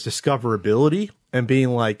collecting is discoverability and being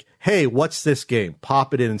like, hey, what's this game?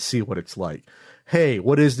 Pop it in and see what it's like. Hey,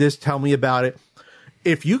 what is this? Tell me about it.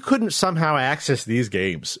 If you couldn't somehow access these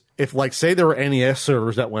games, if like say there were NES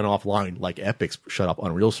servers that went offline, like Epic's shut up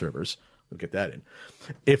Unreal servers, we'll get that in.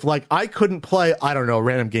 If like I couldn't play, I don't know, a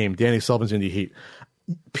random game, Danny Sullivan's Indie Heat,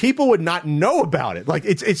 people would not know about it. Like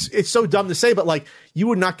it's so dumb to say, but like you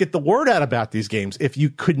would not get the word out about these games if you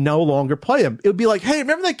could no longer play them. It would be like, hey,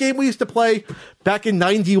 remember that game we used to play back in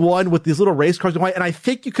 91 with these little race cars and I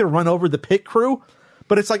think you could run over the pit crew?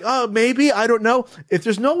 But it's like, oh, maybe, I don't know. If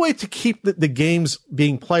there's no way to keep the games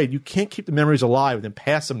being played, you can't keep the memories alive and then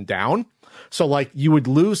pass them down. So like you would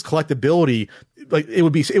lose collectability. Like it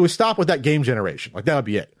would stop with that game generation. Like that would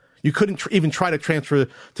be it. You couldn't even try to transfer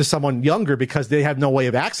to someone younger because they have no way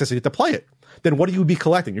of accessing it to play it. Then what do you be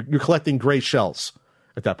collecting? You're collecting gray shells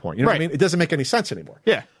at that point. You know what I mean? It doesn't make any sense anymore.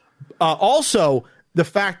 Yeah. Also, the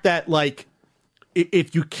fact that like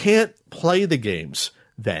if you can't play the games,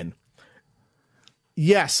 then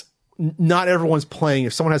yes, not everyone's playing.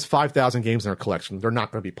 If someone has 5,000 games in their collection, they're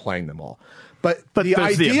not going to be playing them all. But the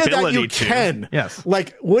idea that you can, yes.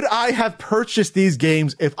 Like, would I have purchased these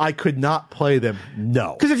games if I could not play them?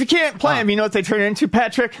 No. Because if you can't play them, you know what they turn into,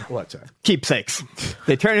 Patrick? What's that? Keepsakes.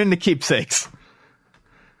 They turn into keepsakes.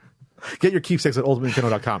 Get your keepsakes at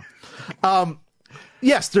ultimatenintendo.com.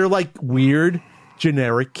 Yes, they're like weird,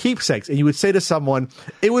 generic keepsakes. And you would say to someone,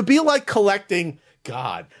 it would be like collecting,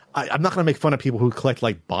 God, I'm not going to make fun of people who collect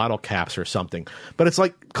like bottle caps or something, but it's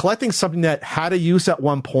like collecting something that had a use at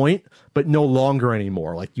one point, but no longer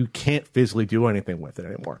anymore. Like you can't physically do anything with it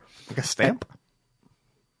anymore. Like a stamp?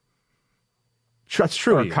 That's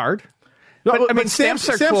true. Or a card? No, but, I mean, stamps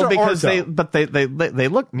are cool because they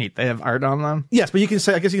look neat. They have art on them. Yes, but I guess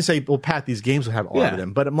you can say, well, Pat, these games will have art in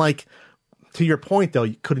them. But I'm like, to your point though,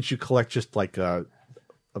 couldn't you collect just like a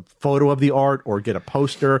photo of the art or get a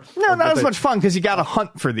poster? No, not as much fun because you got to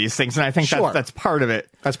hunt for these things, and I think that's part of it.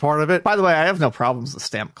 That's part of it. By the way, I have no problems with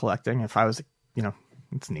stamp collecting. If I was,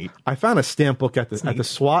 it's neat. I found a stamp book at the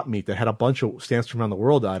swap meet that had a bunch of stamps from around the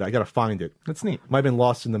world on it. I got to find it. That's neat. Might have been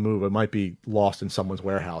lost in the move. It might be lost in someone's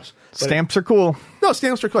warehouse. Stamps are cool. No,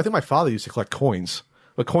 stamps are cool. I think my father used to collect coins.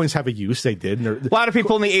 But coins have a use. They did. A lot of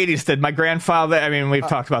people in the 80s did. My grandfather, I mean, we've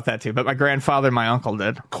talked about that too, but my grandfather and my uncle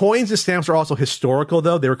did. Coins and stamps are also historical,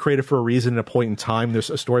 though. They were created for a reason at a point in time. There's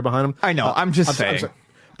a story behind them. I know. I'm just saying.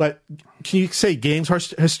 But can you say games are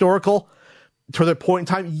historical to their point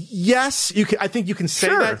in time? Yes, you can. I think you can say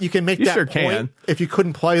that. You can make that point if you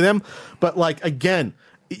couldn't play them. But like, again,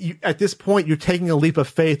 at this point, you're taking a leap of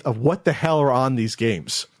faith of what the hell are on these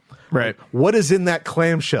games. Right. What is in that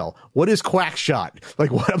clamshell? What is Quackshot?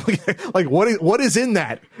 What is in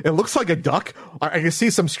that? It looks like a duck. I can see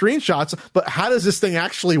some screenshots, but how does this thing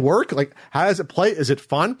actually work? Like, how does it play? Is it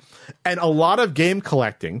fun? And a lot of game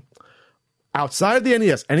collecting outside of the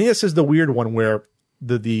NES. NES is the weird one where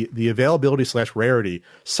the availability / rarity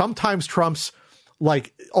sometimes trumps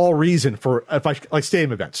like all reason for like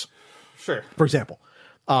stadium events. Sure. For example.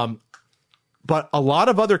 But a lot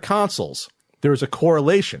of other consoles, there's a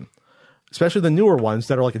correlation, especially the newer ones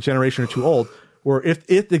that are like a generation or two old, where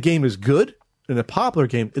if the game is good and a popular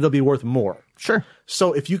game, it'll be worth more. Sure.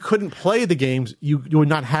 So if you couldn't play the games, you would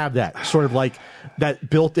not have that sort of like that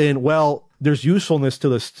built in, well, there's usefulness to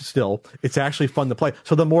this still. It's actually fun to play.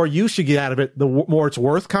 So the more use you get out of it, the more it's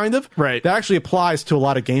worth, kind of. Right. That actually applies to a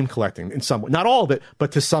lot of game collecting in some way. Not all of it,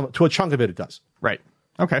 but to a chunk of it does. Right.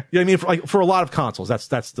 Okay. You know what I mean? For a lot of consoles,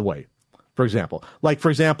 that's the way. For example, let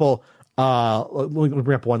me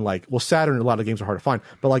bring up one Saturn, a lot of games are hard to find,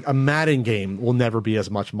 but like a Madden game will never be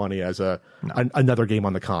as much money as another game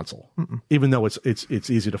on the console. Even though it's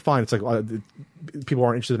easy to find. It's like people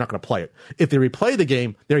aren't interested, they're not going to play it. If they replay the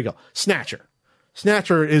game, there you go. Snatcher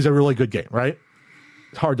is a really good game, right?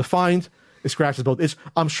 It's hard to find. It scratches both.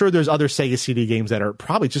 I'm sure there's other Sega CD games that are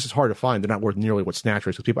probably just as hard to find. They're not worth nearly what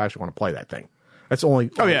Snatcher is because people actually want to play that thing. That's the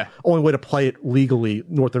only way to play it legally.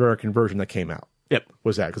 North American version that came out. Yep.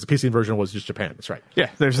 Was that because the PC version was just Japan? That's right. Yeah.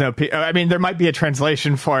 There's no. I mean, there might be a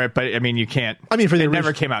translation for it, but I mean, you can't. I mean, it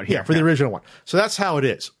never came out here. Yeah, for the original one. So that's how it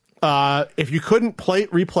is. If you couldn't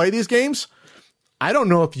replay these games, I don't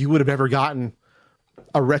know if you would have ever gotten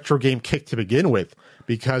a retro game kick to begin with,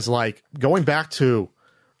 because like going back to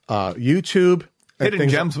YouTube, hidden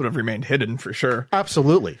gems would have remained hidden for sure.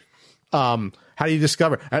 Absolutely. How do you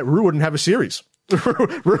discover? Rue wouldn't have a series.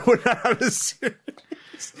 Rue would not have a series.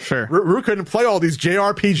 Sure. Rue couldn't play all these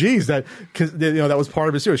JRPGs that was part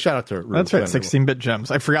of his series. Shout out to Rue. That's right, 16-bit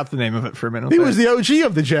gems. I forgot the name of it for a minute. He was the OG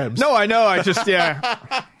of the gems. No, I know. I just,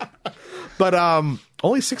 But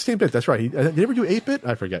only 16-bit. That's right. Did he ever do 8-bit?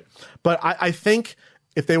 I forget. But I think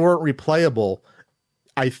if they weren't replayable,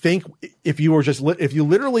 I think if it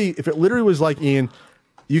literally was like, Ian,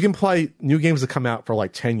 you can play new games that come out for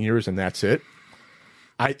like 10 years and that's it.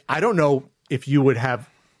 I don't know if you would have,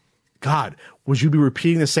 God, would you be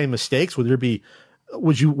repeating the same mistakes?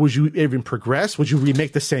 Would you even progress? Would you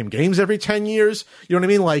remake the same games every 10 years? You know what I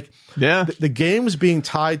mean? Like, yeah, the games being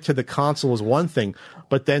tied to the console is one thing,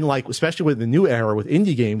 but then like, especially with the new era with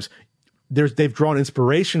indie games, they've drawn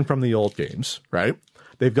inspiration from the old games, right?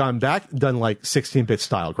 They've gone back, done like 16-bit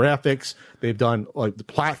style graphics. They've done like the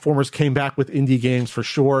platformers came back with indie games for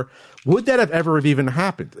sure. Would that have ever even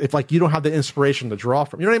happened if like you don't have the inspiration to draw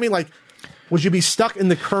from? You know what I mean? Like, would you be stuck in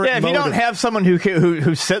the current? Yeah, if you don't have someone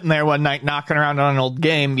who's sitting there one night knocking around on an old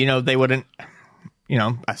game, they wouldn't.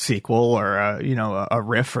 A sequel or a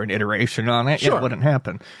riff or an iteration on it, sure. It wouldn't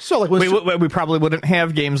happen. So like we probably wouldn't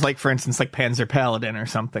have games like, for instance, like Panzer Paladin or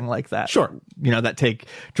something like that. Sure. That take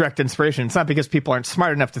direct inspiration. It's not because people aren't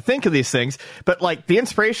smart enough to think of these things, but like the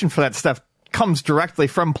inspiration for that stuff comes directly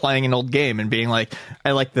from playing an old game and being like,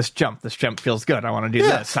 I like this jump. This jump feels good. I want to do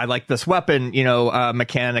this. I like this weapon,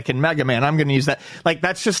 mechanic in Mega Man. I'm going to use that. Like,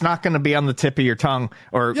 that's just not going to be on the tip of your tongue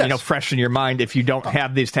or, fresh in your mind if you don't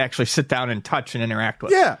have these to actually sit down and touch and interact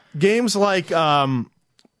with. Yeah. Games like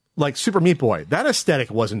Super Meat Boy, that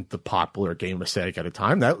aesthetic wasn't the popular game aesthetic at a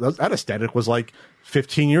time. That aesthetic was like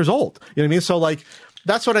 15 years old. You know what I mean? So like,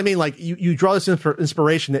 that's what I mean. Like you draw this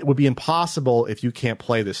inspiration that would be impossible if you can't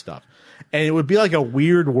play this stuff. And it would be like a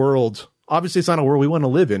weird world. Obviously, it's not a world we want to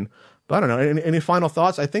live in. But I don't know. Any final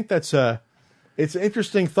thoughts? I think it's an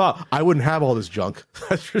interesting thought. I wouldn't have all this junk.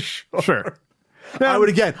 That's for sure. Sure.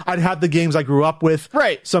 I'd have the games I grew up with.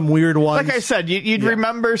 Right. Some weird ones. Like I said, you'd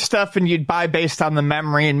remember stuff and you'd buy based on the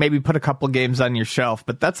memory and maybe put a couple games on your shelf.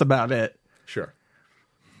 But that's about it. Sure.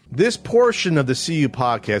 This portion of the CU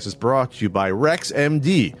podcast is brought to you by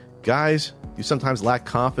RexMD. Guys, you sometimes lack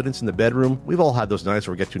confidence in the bedroom. We've all had those nights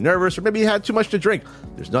where we get too nervous or maybe you had too much to drink.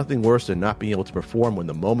 There's nothing worse than not being able to perform when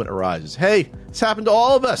the moment arises. Hey, it's happened to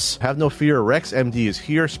all of us. Have no fear. RexMD is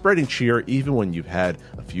here, spreading cheer even when you've had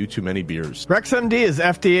a few too many beers. RexMD is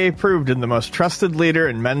FDA approved and the most trusted leader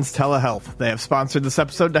in men's telehealth. They have sponsored this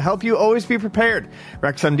episode to help you always be prepared.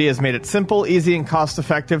 RexMD has made it simple, easy, and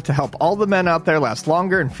cost-effective to help all the men out there last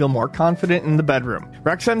longer and feel more confident in the bedroom.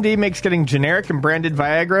 RexMD makes getting generic and branded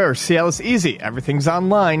Viagra or Cialis easy. Everything's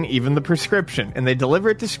online, even the prescription, and they deliver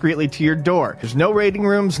it discreetly to your door. There's no waiting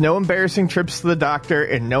rooms, no embarrassing trips to the doctor,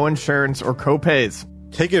 and no insurance or co-pays.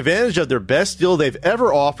 Take advantage of their best deal they've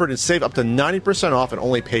ever offered and save up to 90% off and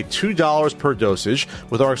only pay $2 per dosage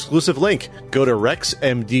with our exclusive link. Go to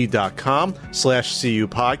RexMD.com/CU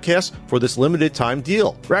podcast for this limited time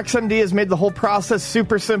deal. RexMD has made the whole process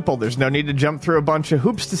super simple. There's no need to jump through a bunch of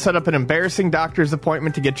hoops to set up an embarrassing doctor's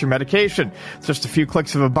appointment to get your medication. It's just a few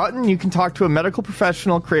clicks of a button. You can talk to a medical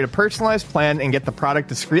professional, create a personalized plan, and get the product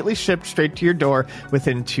discreetly shipped straight to your door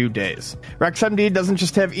within 2 days. RexMD doesn't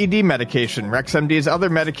just have ED medication. RexMD's other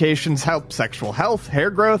medications help sexual health, hair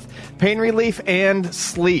growth, pain relief, and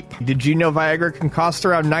sleep. Did you know Viagra can cost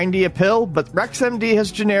around $90 a pill? But RexMD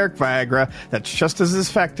has generic Viagra that's just as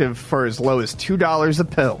effective for as low as $2 a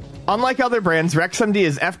pill. Unlike other brands, RexMD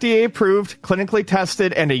is FDA approved, clinically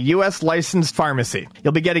tested, and a U.S. licensed pharmacy.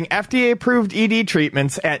 You'll be getting FDA approved ED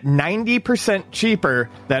treatments at 90% cheaper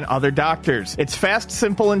than other doctors. It's fast,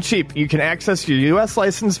 simple, and cheap. You can access your U.S.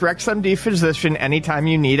 licensed RexMD physician anytime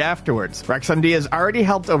you need afterwards. RexMD has already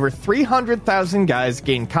helped over 300,000 guys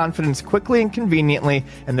gain confidence quickly and conveniently,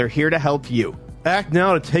 and they're here to help you. Act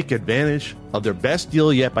now to take advantage of their best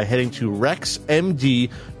deal yet by heading to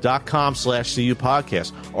RexMD.com/CU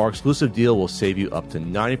podcast. Our exclusive deal will save you up to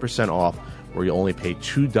 90% off, where you only pay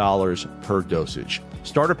 $2 per dosage.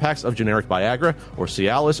 Starter packs of generic Viagra or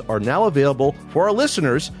Cialis are now available for our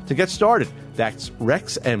listeners to get started. That's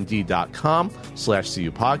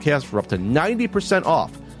RexMD.com/CU podcast for up to 90%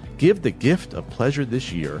 off. Give the gift of pleasure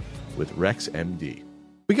this year with RexMD.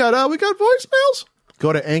 We got voicemails.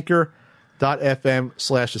 Go to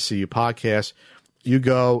anchor.fm/the CU podcast. You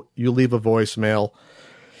go, you leave a voicemail.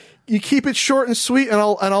 You keep it short and sweet, and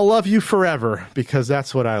I'll love you forever, because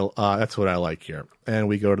that's what I like here. And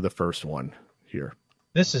we go to the first one here.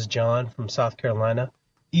 This is John from South Carolina.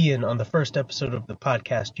 Ian, on the first episode of the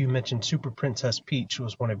podcast, you mentioned Super Princess Peach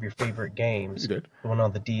was one of your favorite games. You did. The one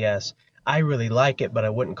on the DS. I really like it, but I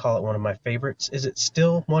wouldn't call it one of my favorites. Is it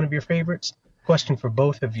still one of your favorites? Question for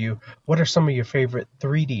both of you. What are some of your favorite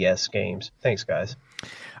 3DS games? Thanks, guys.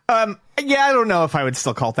 Yeah, I don't know if I would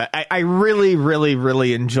still call it that. I really, really,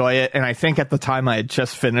 really enjoy it. And I think at the time I had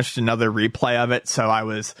just finished another replay of it. So I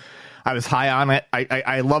was I was high on it.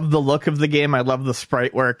 I love the look of the game. I love the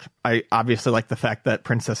sprite work. I obviously like the fact that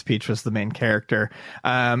Princess Peach was the main character.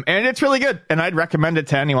 And it's really good. And I'd recommend it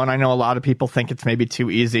to anyone. I know a lot of people think it's maybe too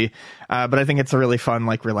easy, but I think it's a really fun,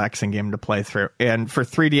 like, relaxing game to play through. And for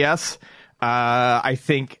 3DS, I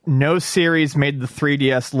think no series made the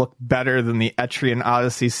 3DS look better than the Etrian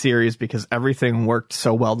Odyssey series because everything worked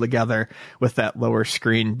so well together, with that lower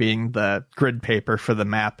screen being the grid paper for the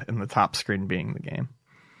map and the top screen being the game.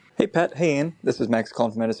 Hey, Pat. Hey, Ian. This is Max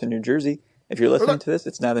calling from Edison, New Jersey. If you're listening to this,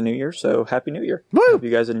 it's now the new year, so Happy New Year. Woo! Hope you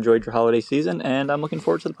guys enjoyed your holiday season, and I'm looking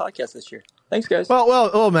forward to the podcast this year. Thanks, guys.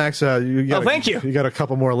 Well, Max, thank you. You got a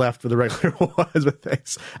couple more left for the regular ones, but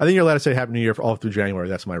thanks. I think you're allowed to say Happy New Year for all through January.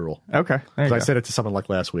 That's my rule. Okay. I said it to someone like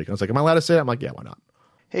last week. I was like, am I allowed to say it? I'm like, yeah, why not?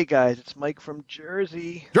 Hey, guys, it's Mike from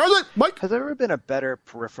Jersey. Jersey, Mike! Has there ever been a better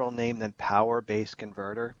peripheral name than Power-Based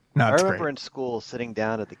Converter? No, I it's remember great. in school sitting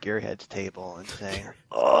down at the Gearheads table and saying,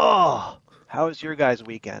 oh, how was your guys'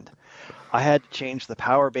 weekend? I had to change the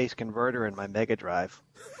Power-Based Converter in my Mega Drive.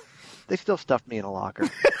 They still stuffed me in a locker.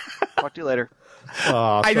 Talk to you later.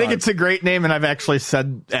 I think it's a great name, and I've actually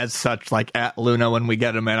said as such, like, at Luna when we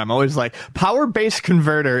get them in. I'm always like, Power-Based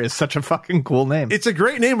Converter is such a fucking cool name. It's a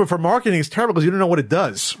great name, but for marketing, it's terrible because you don't know what it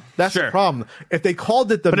does. That's the problem. If they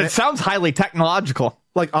called it But it sounds highly technological.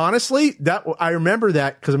 Like, honestly, I remember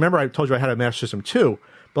that, because remember I told you I had a Master System too,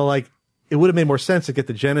 but, like, it would have made more sense to get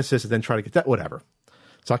the Genesis and then try to get that, whatever.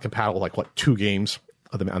 It's not compatible, like, 2 games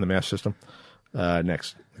on the Master System.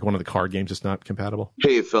 Next. One of the card games is not compatible.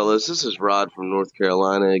 Hey, fellas, this is Rod from North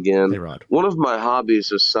Carolina again. Hey, Rod. One of my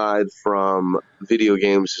hobbies aside from video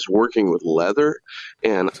games is working with leather,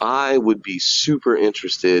 and I would be super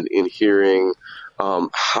interested in hearing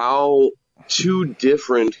how 2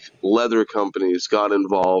 different leather companies got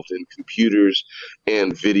involved in computers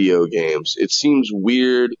and video games. It seems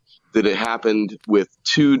weird that it happened with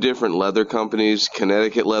 2 different leather companies,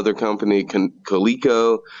 Connecticut Leather Company,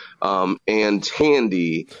 Coleco, and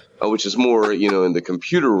Tandy, which is more, in the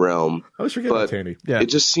computer realm. I always forget about Tandy. Yeah. It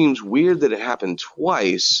just seems weird that it happened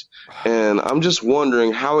twice, and I'm just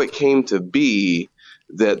wondering how it came to be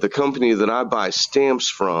that the company that I buy stamps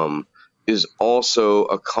from is also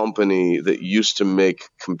a company that used to make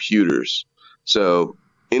computers. So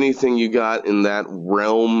anything you got in that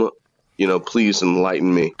realm, please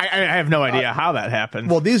enlighten me. I have no idea how that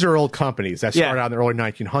happened. Well, these are old companies that started out in the early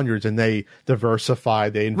 1900s, and they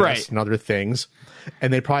diversified, they invest in other things,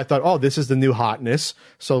 and they probably thought, oh, this is the new hotness.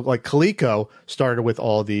 So, like, Coleco started with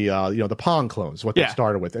all the the Pong clones, what they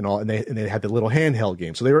started with, and they had the little handheld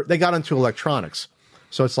games. So they got into electronics.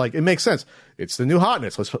 So it's like, it makes sense. It's the new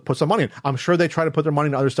hotness. Let's put some money in. I'm sure they try to put their money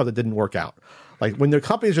into other stuff that didn't work out. Like, when their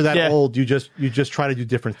companies are that old, you just try to do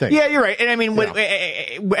different things. Yeah, you're right. And I mean,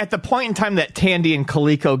 at the point in time that Tandy and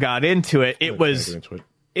Coleco got into it, it was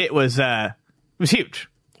huge.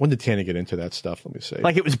 When did Tandy get into that stuff? Let me see.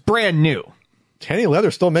 Like, it was brand new. Tandy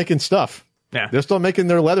Leather's still making stuff. Yeah. They're still making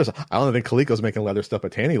their leathers. I don't think Coleco's making leather stuff,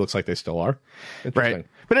 but Tandy looks like they still are. Right.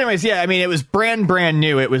 But anyways, yeah, I mean, it was brand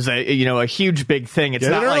new. It was a huge, big thing. It's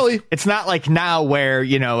not like now where,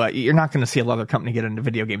 you're not going to see a leather company get into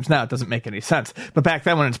video games now. It doesn't make any sense. But back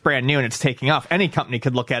then when it's brand new and it's taking off, any company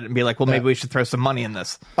could look at it and be like, well, maybe we should throw some money in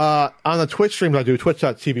this. On the Twitch streams I do,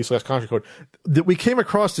 twitch.tv/ContraCode, we came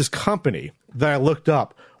across this company that I looked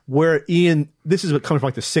up where, Ian, this is coming from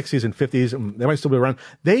like the 60s and 50s, and they might still be around.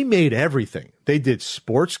 They made everything. They did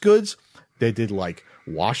sports goods. They did, like,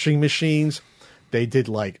 washing machines. They did,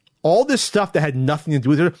 like, all this stuff that had nothing to do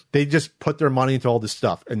with it. They just put their money into all this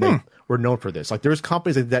stuff, and they were known for this. Like, there's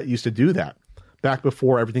companies that used to do that back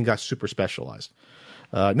before everything got super specialized.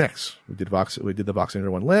 Next, we did the Vox Inter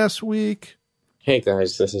one last week. Hey,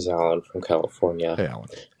 guys, this is Alan from California. Hey, Alan.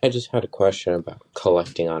 I just had a question about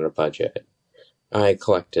collecting on a budget. I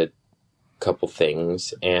collected a couple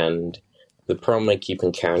things, and the problem I keep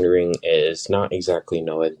encountering is not exactly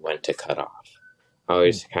knowing when to cut off. I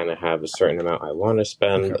always kind of have a certain amount I want to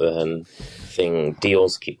spend, then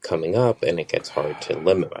deals keep coming up, and it gets hard to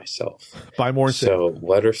limit myself. Buy more. So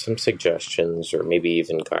what are some suggestions or maybe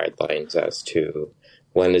even guidelines as to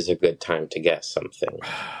when is a good time to get something?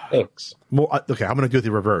 Thanks. Okay, I'm going to do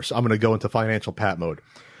the reverse. I'm going to go into financial pat mode.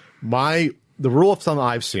 The rule of thumb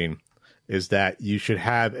I've seen is that you should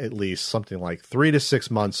have at least something like 3 to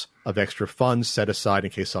 6 months of extra funds set aside in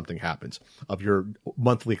case something happens of your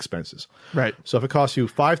monthly expenses. Right. So if it costs you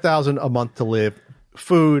 $5,000 a month to live,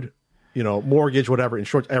 food, mortgage, whatever,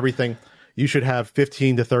 insurance, everything, you should have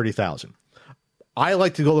 $15,000 to $30,000. I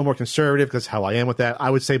like to go a little more conservative because how I am with that. I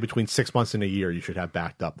would say between 6 months and a year, you should have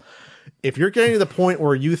backed up. If you're getting to the point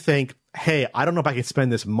where you think, hey, I don't know if I can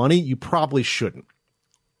spend this money, you probably shouldn't.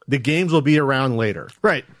 The games will be around later.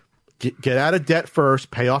 Right. Get out of debt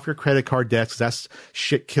first. Pay off your credit card debts. That's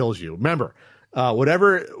shit kills you. Remember,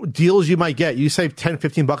 whatever deals you might get, you save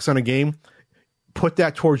 $10-15 on a game, put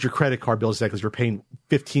that towards your credit card bills because you're paying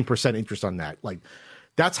 15% interest on that. Like,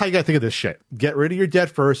 that's how you got to think of this shit. Get rid of your debt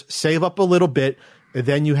first, save up a little bit, and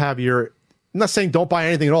then you have your, I'm not saying don't buy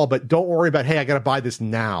anything at all, but don't worry about, hey, I got to buy this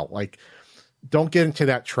now. Like, don't get into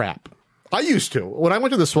that trap. I used to. When I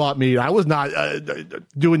went to the swap meet, I was not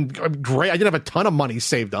doing great. I didn't have a ton of money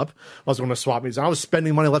saved up. I was going to swap meets. I was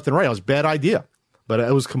spending money left and right. It was a bad idea. But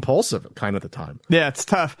it was compulsive kind of at the time. Yeah, it's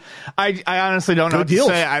tough. I honestly don't know what to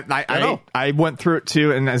say. I went through it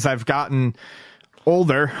too, and as I've gotten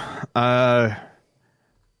older,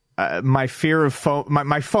 my fear of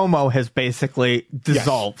my FOMO has basically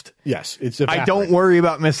dissolved. Yes, it's I don't worry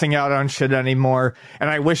about missing out on shit anymore, and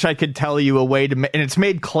I wish I could tell you a way to. And it's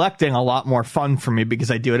made collecting a lot more fun for me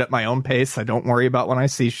because I do it at my own pace. I don't worry about when I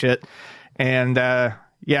see shit, and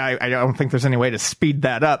yeah, I don't think there's any way to speed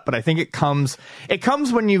that up. But I think it comes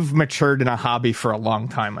when you've matured in a hobby for a long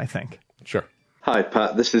time. I think. Sure. Hi,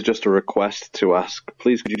 Pat. This is just a request to ask.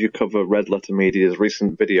 Please, could you cover Red Letter Media's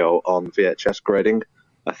recent video on VHS grading?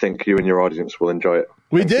 I think you and your audience will enjoy it.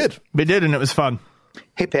 We did, and it was fun.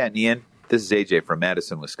 Hey, Pat and Ian. This is AJ from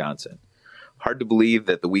Madison, Wisconsin. Hard to believe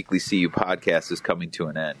that the weekly CU podcast is coming to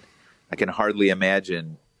an end. I can hardly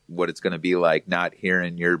imagine what it's going to be like not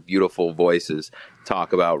hearing your beautiful voices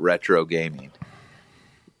talk about retro gaming.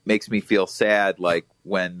 Makes me feel sad, like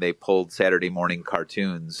when they pulled Saturday morning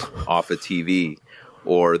cartoons off of TV,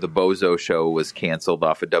 or the Bozo Show was canceled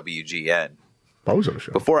off of WGN. Bozo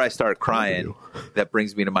Show. Before I start crying, that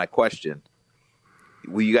brings me to my question.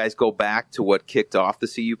 Will you guys go back to what kicked off the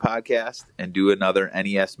CU podcast and do another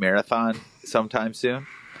NES marathon sometime soon?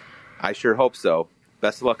 I sure hope so.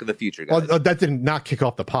 Best of luck in the future, guys. Well, that did not kick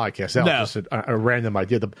off the podcast. That was just a random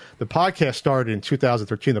idea. The podcast started in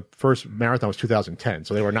 2013. The first marathon was 2010,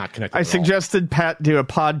 so they were not connected. I suggested Pat do a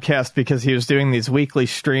podcast because he was doing these weekly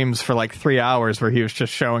streams for like 3 hours where he was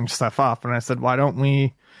just showing stuff off, and I said, why don't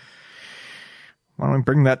we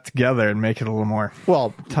bring that together and make it a little more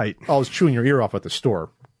tight? I was chewing your ear off at the store.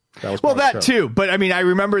 That was that too. But I mean, I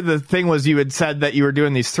remember the thing was you had said that you were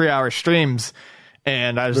doing these 3-hour streams,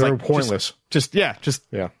 and I was They were like, pointless. Just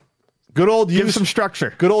good old give some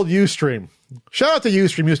structure. Good old Ustream. Shout out to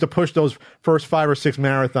Ustream. Used to push those first 5 or 6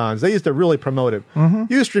 marathons. They used to really promote it.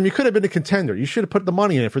 Ustream, you could have been a contender. You should have put the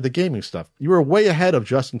money in it for the gaming stuff. You were way ahead of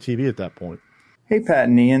Justin TV at that point. Hey, Pat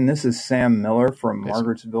and Ian. This is Sam Miller from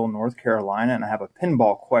Margarettsville, North Carolina, and I have a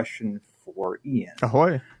pinball question for Ian.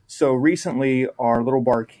 Ahoy. So recently, our little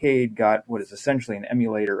barcade got what is essentially an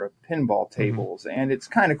emulator of pinball tables, and it's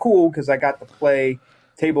kind of cool because I got to play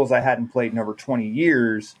tables I hadn't played in over 20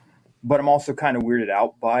 years, but I'm also kind of weirded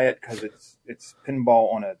out by it because it's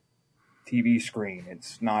pinball on a TV screen.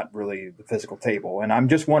 It's not really the physical table, and I'm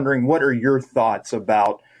just wondering, what are your thoughts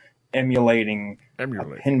about emulating a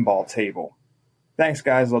pinball table? Thanks,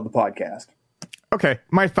 guys. Love the podcast. Okay,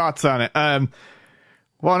 my thoughts on it.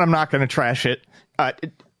 One, I'm not going to trash it.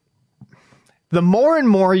 The more and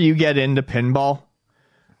more you get into pinball,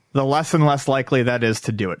 the less and less likely that is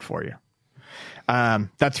to do it for you.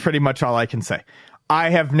 That's pretty much all I can say. I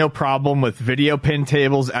have no problem with video pin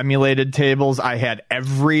tables, emulated tables. I had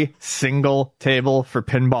every single table for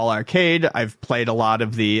Pinball Arcade. I've played a lot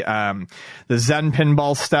of the Zen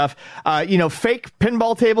pinball stuff. Fake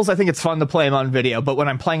pinball tables, I think it's fun to play them on video, but when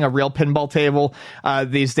I'm playing a real pinball table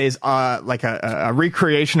these days, like a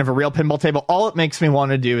recreation of a real pinball table, all it makes me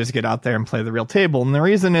want to do is get out there and play the real table. And the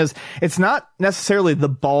reason is it's not necessarily the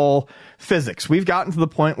ball physics. We've gotten to the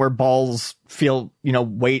point where balls feel,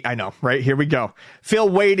 weight. I know, right? Here we go. Feel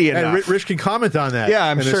weighty enough. And Rich can comment on that. Yeah,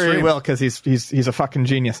 I'm sure he will because he's a fucking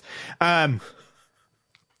genius. But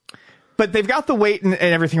they've got the weight and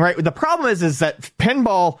everything right. The problem is that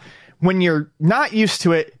pinball, when you're not used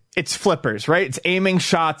to it, it's flippers, right? It's aiming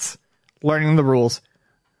shots, learning the rules.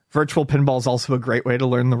 Virtual pinball is also a great way to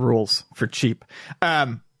learn the rules for cheap,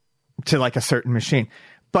 to like a certain machine.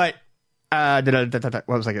 But what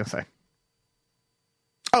was I going to say?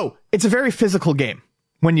 Oh, it's a very physical game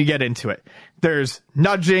when you get into it. There's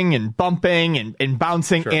nudging and bumping and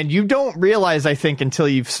bouncing, and you don't realize, I think, until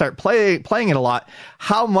you start playing it a lot,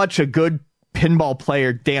 how much a good pinball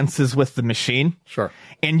player dances with the machine. Sure.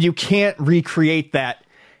 And you can't recreate that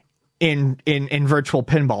in virtual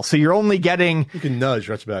pinball. So you're only getting... You can nudge,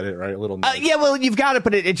 that's about it, right? A little nudge. Yeah, well, you've got it,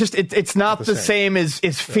 but it's not the same as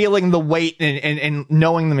feeling the weight and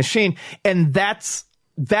knowing the machine. And that's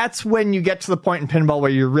when you get to the point in pinball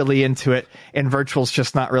where you're really into it, and virtual's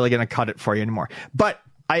just not really going to cut it for you anymore. But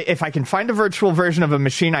if I can find a virtual version of a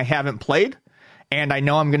machine I haven't played, and I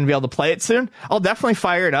know I'm going to be able to play it soon, I'll definitely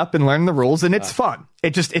fire it up and learn the rules, and it's fun.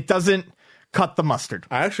 It doesn't cut the mustard.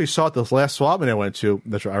 I actually saw it this last swap meet I went to.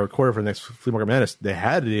 That's I recorded for the next Flea Market Madness. They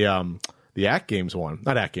had the Act Games one,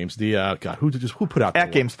 not Act Games. The God, who put out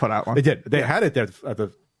Act Games put out one? They did. They had it there at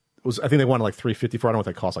the. I think they wanted like $350 for it. I don't know what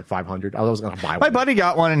they cost, like $500. I was going to buy one. My buddy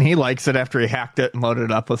got one and he likes it after he hacked it and loaded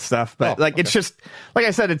it up with stuff. But it's just like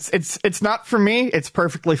I said, it's not for me. It's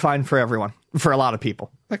perfectly fine for everyone, for a lot of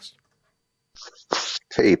people. Thanks.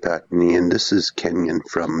 Hey, Pat and Ian, this is Kenyon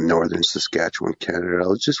from northern Saskatchewan, Canada. I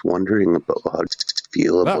was just wondering about how you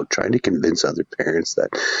feel about trying to convince other parents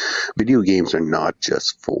that video games are not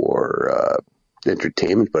just for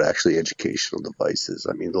entertainment, but actually educational devices.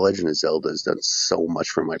 I mean, The Legend of Zelda has done so much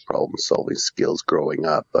for my problem-solving skills growing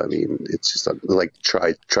up. I mean, it's just like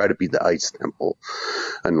try to be the Ice Temple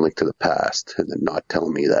and Link to the Past, and then not tell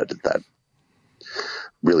me that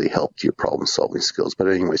really helped your problem-solving skills. But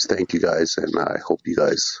anyways, thank you guys, and I hope you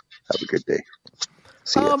guys have a good day.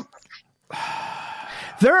 See ya.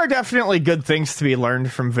 There are definitely good things to be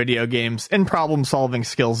learned from video games, and problem-solving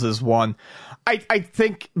skills is one. I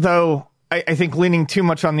think, though, I think leaning too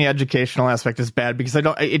much on the educational aspect is bad because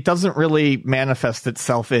it doesn't really manifest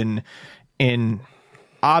itself in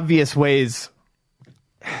obvious ways.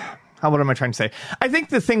 What am I trying to say? I think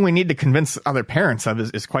the thing we need to convince other parents of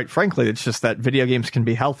is quite frankly, it's just that video games can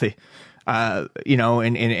be healthy.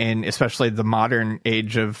 In especially the modern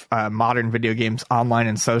age of modern video games, online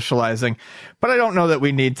and socializing. But I don't know that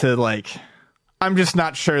we need to I'm just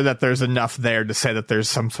not sure that there's enough there to say that there's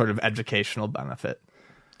some sort of educational benefit.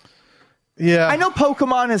 Yeah. I know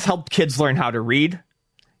Pokemon has helped kids learn how to read.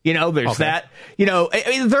 There's that.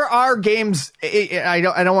 There are games. I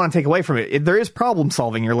don't want to take away from it. There is problem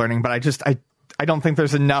solving you're learning, but I don't think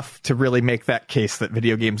there's enough to really make that case that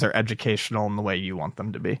video games are educational in the way you want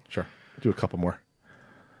them to be. Sure. Do a couple more.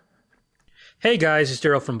 Hey guys, it's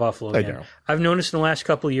Daryl from Buffalo again. Daryl. I've noticed in the last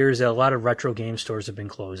couple of years that a lot of retro game stores have been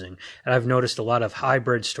closing. And I've noticed a lot of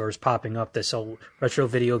hybrid stores popping up that sell retro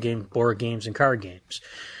video game, board games, and card games.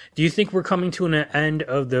 Do you think we're coming to an end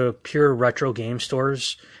of the pure retro game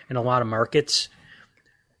stores in a lot of markets?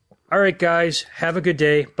 All right, guys, have a good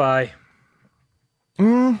day. Bye.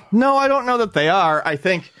 No, I don't know that they are. I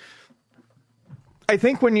think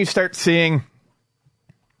when you start seeing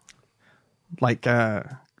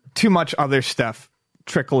too much other stuff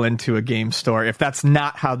trickle into a game store, if that's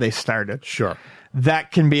not how they started, sure,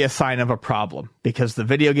 that can be a sign of a problem because the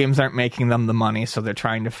video games aren't making them the money, so they're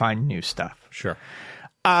trying to find new stuff. Sure.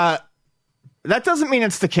 That doesn't mean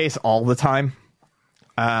it's the case all the time.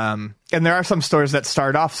 And there are some stores that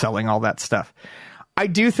start off selling all that stuff. I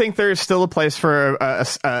do think there is still a place for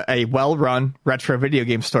a well-run retro video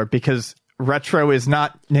game store because retro is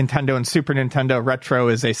not Nintendo and Super Nintendo. Retro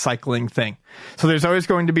is a cycling thing. So there's always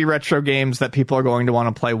going to be retro games that people are going to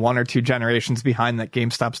want to play 1 or 2 generations behind that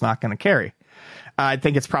GameStop's not going to carry. I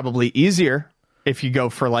think it's probably easier if you go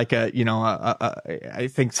for I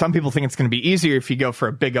think some people think it's going to be easier if you go for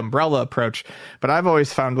a big umbrella approach. But I've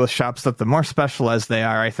always found with shops that the more specialized they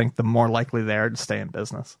are, I think the more likely they are to stay in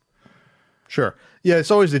business. Sure. Yeah, it's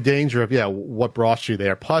always the danger of, what brought you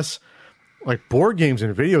there. Plus, board games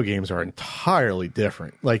and video games are entirely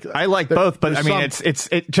different. I like both, but I mean, it's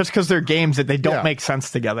just because they're games that they don't make sense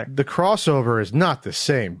together. The crossover is not the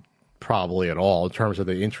same. Probably at all in terms of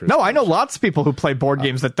the interest. No, I know lots of people who play board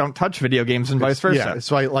games that don't touch video games and vice versa. Yeah,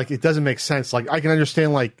 so it doesn't make sense. I can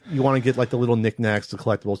understand you want to get the little knickknacks, the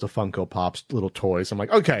collectibles, the Funko Pops, little toys. I'm like,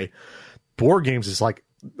 okay, board games is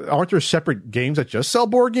aren't there separate games that just sell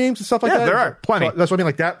board games and stuff like that? Yeah, there are plenty. So that's what I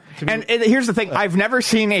mean, that. And here's the thing: I've never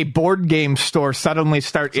seen a board game store suddenly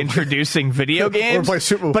start introducing video games,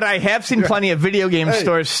 but I have seen plenty of video game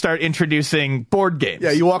stores start introducing board games.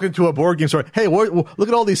 Yeah, you walk into a board game store. Hey, look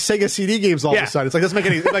at all these Sega CD games all of a sudden. It's doesn't make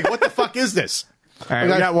any. What the fuck is this? All right,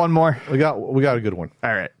 we got one more. We got a good one.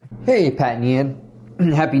 All right. Hey, Pat and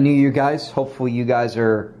Ian. Happy New Year, guys. Hopefully you guys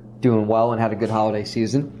are doing well and had a good holiday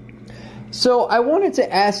season. So I wanted to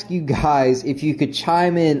ask you guys if you could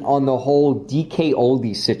chime in on the whole DK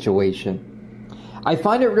Oldie situation. I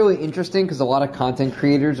find it really interesting because a lot of content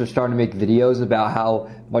creators are starting to make videos about how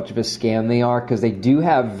much of a scam they are because they do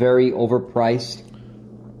have very overpriced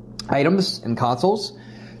items and consoles.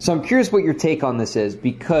 So I'm curious what your take on this is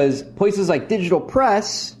because places like Digital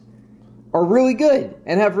Press are really good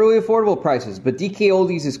and have really affordable prices, but DK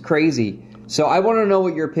Oldies is crazy. So I want to know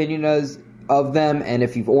what your opinion is of them, and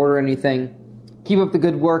if you've ordered anything. Keep up the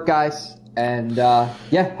good work, guys, and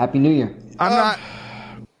Happy New Year. I'm not.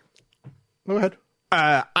 Go ahead.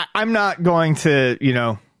 I'm not going to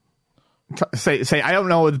say I don't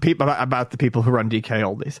know the people about the people who run DK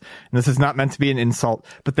Oldies, and this is not meant to be an insult,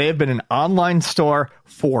 but they have been an online store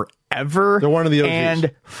forever. They're one of the OGs.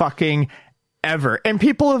 And fucking ever. And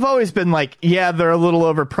people have always been like, yeah, they're a little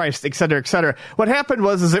overpriced, et cetera, et cetera. What happened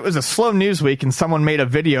was it was a slow news week and someone made a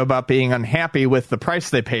video about being unhappy with the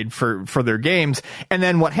price they paid for their games. And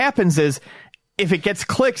then what happens is, if it gets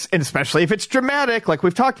clicks, and especially if it's dramatic, like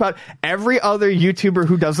we've talked about, every other YouTuber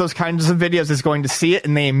who does those kinds of videos is going to see it,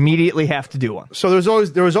 and they immediately have to do one. So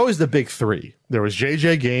there was always the big three. There was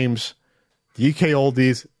JJ Games, DK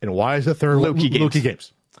Oldies, and why is the third Lukey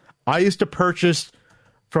Games? I used to purchase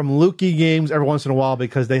from Lukey Games every once in a while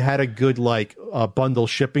because they had a good bundle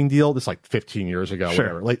shipping deal. This is like 15 years ago,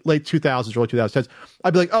 sure. Whatever, late 2000s, early 2010s.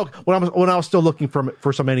 I'd be like, oh, when I was still looking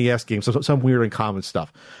for some NES games, some weird and common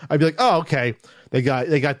stuff. I'd be like, oh, okay, they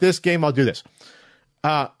got this game, I'll do this.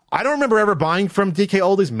 I don't remember ever buying from DK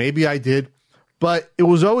Oldies. Maybe I did, but it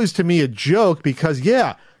was always to me a joke because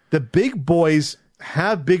the big boys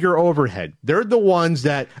have bigger overhead. They're the ones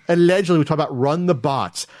that allegedly, we talk about, run the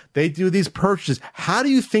bots. They do these purchases. How do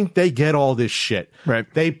you think they get all this shit? Right.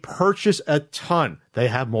 They purchase a ton. They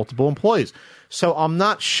have multiple employees. So I'm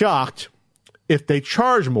not shocked if they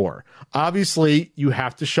charge more. Obviously, you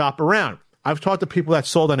have to shop around. I've talked to people that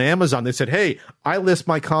sold on Amazon. They said, hey, I list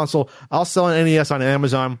my console. I'll sell an NES on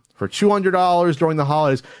Amazon for $200 during the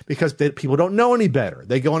holidays because people don't know any better.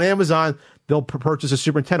 They go on Amazon, they'll purchase a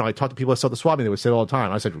Super Nintendo. I talked to people that sell the Swap, and they would say it all the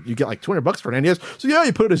time. I said, you get like $200 for an NES? So yeah,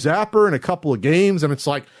 you put a zapper and a couple of games, and it's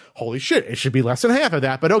like, holy shit, it should be less than half of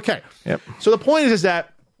that, but okay. Yep. So the point is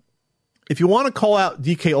that if you want to call out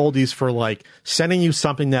DK Oldies for sending you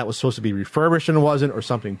something that was supposed to be refurbished and wasn't, or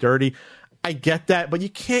something dirty, I get that, but you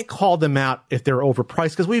can't call them out if they're overpriced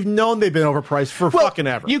because we've known they've been overpriced for fucking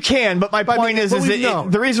ever. You can, but my point is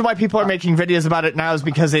the reason why people are making videos about it now is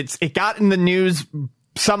because it got in the news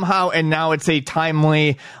somehow, and now it's a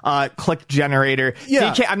timely click generator.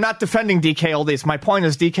 Yeah. I'm not defending DK Oldies. My point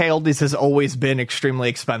is DK Oldies has always been extremely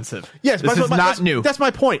expensive. Yes, this is not new. That's my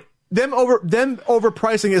point. Them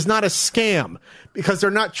overpricing is not a scam because they're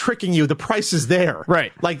not tricking you. The price is there.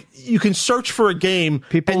 Right. Like, you can search for a game.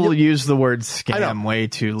 People will use the word scam way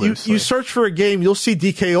too loosely. You search for a game, you'll see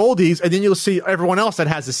DK Oldies, and then you'll see everyone else that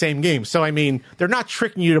has the same game. So, I mean, they're not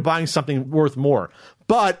tricking you to buying something worth more.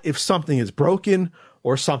 But if something is broken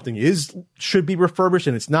or something should be refurbished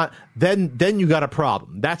and it's not, then you got a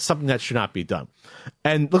problem. That's something that should not be done.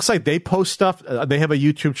 And looks like they post stuff. They have a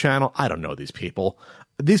YouTube channel. I don't know these people.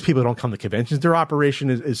 These people don't come to conventions. Their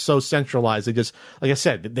operation is so centralized. They just, like I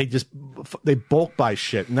said, they bulk buy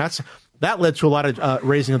shit. And that led to a lot of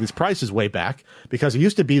raising of these prices way back because it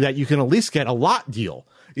used to be that you can at least get a lot deal.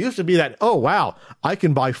 It used to be that, oh, wow, I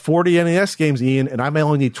can buy 40 NES games, Ian, and I may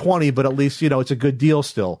only need 20, but at least, it's a good deal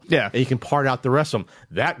still. Yeah. And you can part out the rest of them.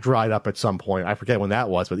 That dried up at some point. I forget when that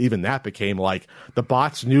was, but even that became like the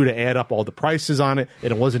bots knew to add up all the prices on it,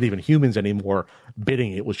 and it wasn't even humans anymore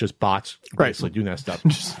bidding. It was just bots basically doing that stuff.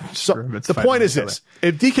 So the point is this.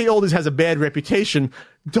 If DK Oldies has a bad reputation,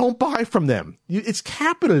 don't buy from them. It's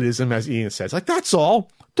capitalism, as Ian says. That's all.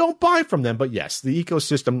 Don't buy from them. But yes, the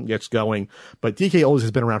ecosystem gets going. But DK Oldies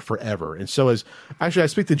has been around forever. And so I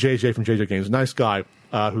speak to JJ from JJ Games, nice guy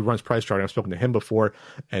who runs Price Charting. I've spoken to him before.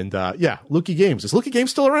 And Lukey Games. Is Lukey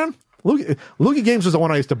Games still around? Lukey Games was the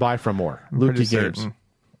one I used to buy from more. Lukey Games.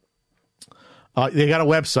 They got a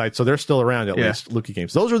website, so they're still around at least, Lukey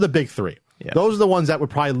Games. Those are the big three. Yeah. Those are the ones that would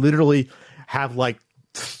probably literally have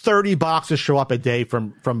 30 boxes show up a day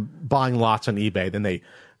from buying lots on eBay. Then they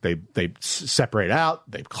separate out,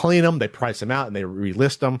 they clean them, they price them out, and they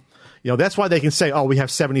relist them. That's why they can say, oh, we have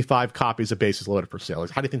 75 copies of Bases Loaded for sale.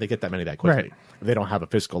 How do you think they get that many that quickly? Right. If they don't have a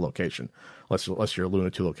physical location, unless you're Luna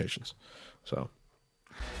 2 locations. So,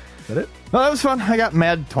 is that it? Well, that was fun. I got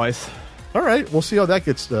mad twice. All right, we'll see how that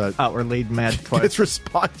gets outwardly mad twice. Gets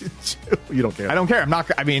responded to. You don't care. I don't care. I'm not.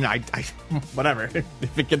 I mean, I whatever.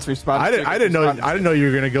 If it gets responded, I didn't know you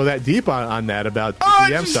were going to go that deep on that about the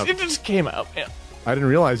DM stuff. It just came out. Yeah. I didn't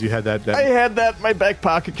realize you had that. I had that in my back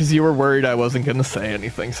pocket because you were worried I wasn't going to say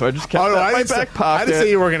anything, so I just kept that in my back pocket. I didn't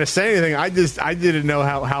say you were going to say anything. I didn't know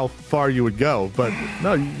how far you would go, but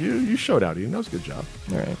no, you showed out. That was a good job.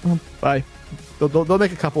 All right, well, bye. They'll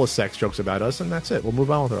make a couple of sex jokes about us, and that's it. We'll move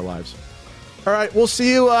on with our lives. All right, we'll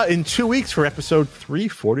see you in 2 weeks for episode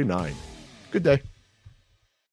 349. Good day.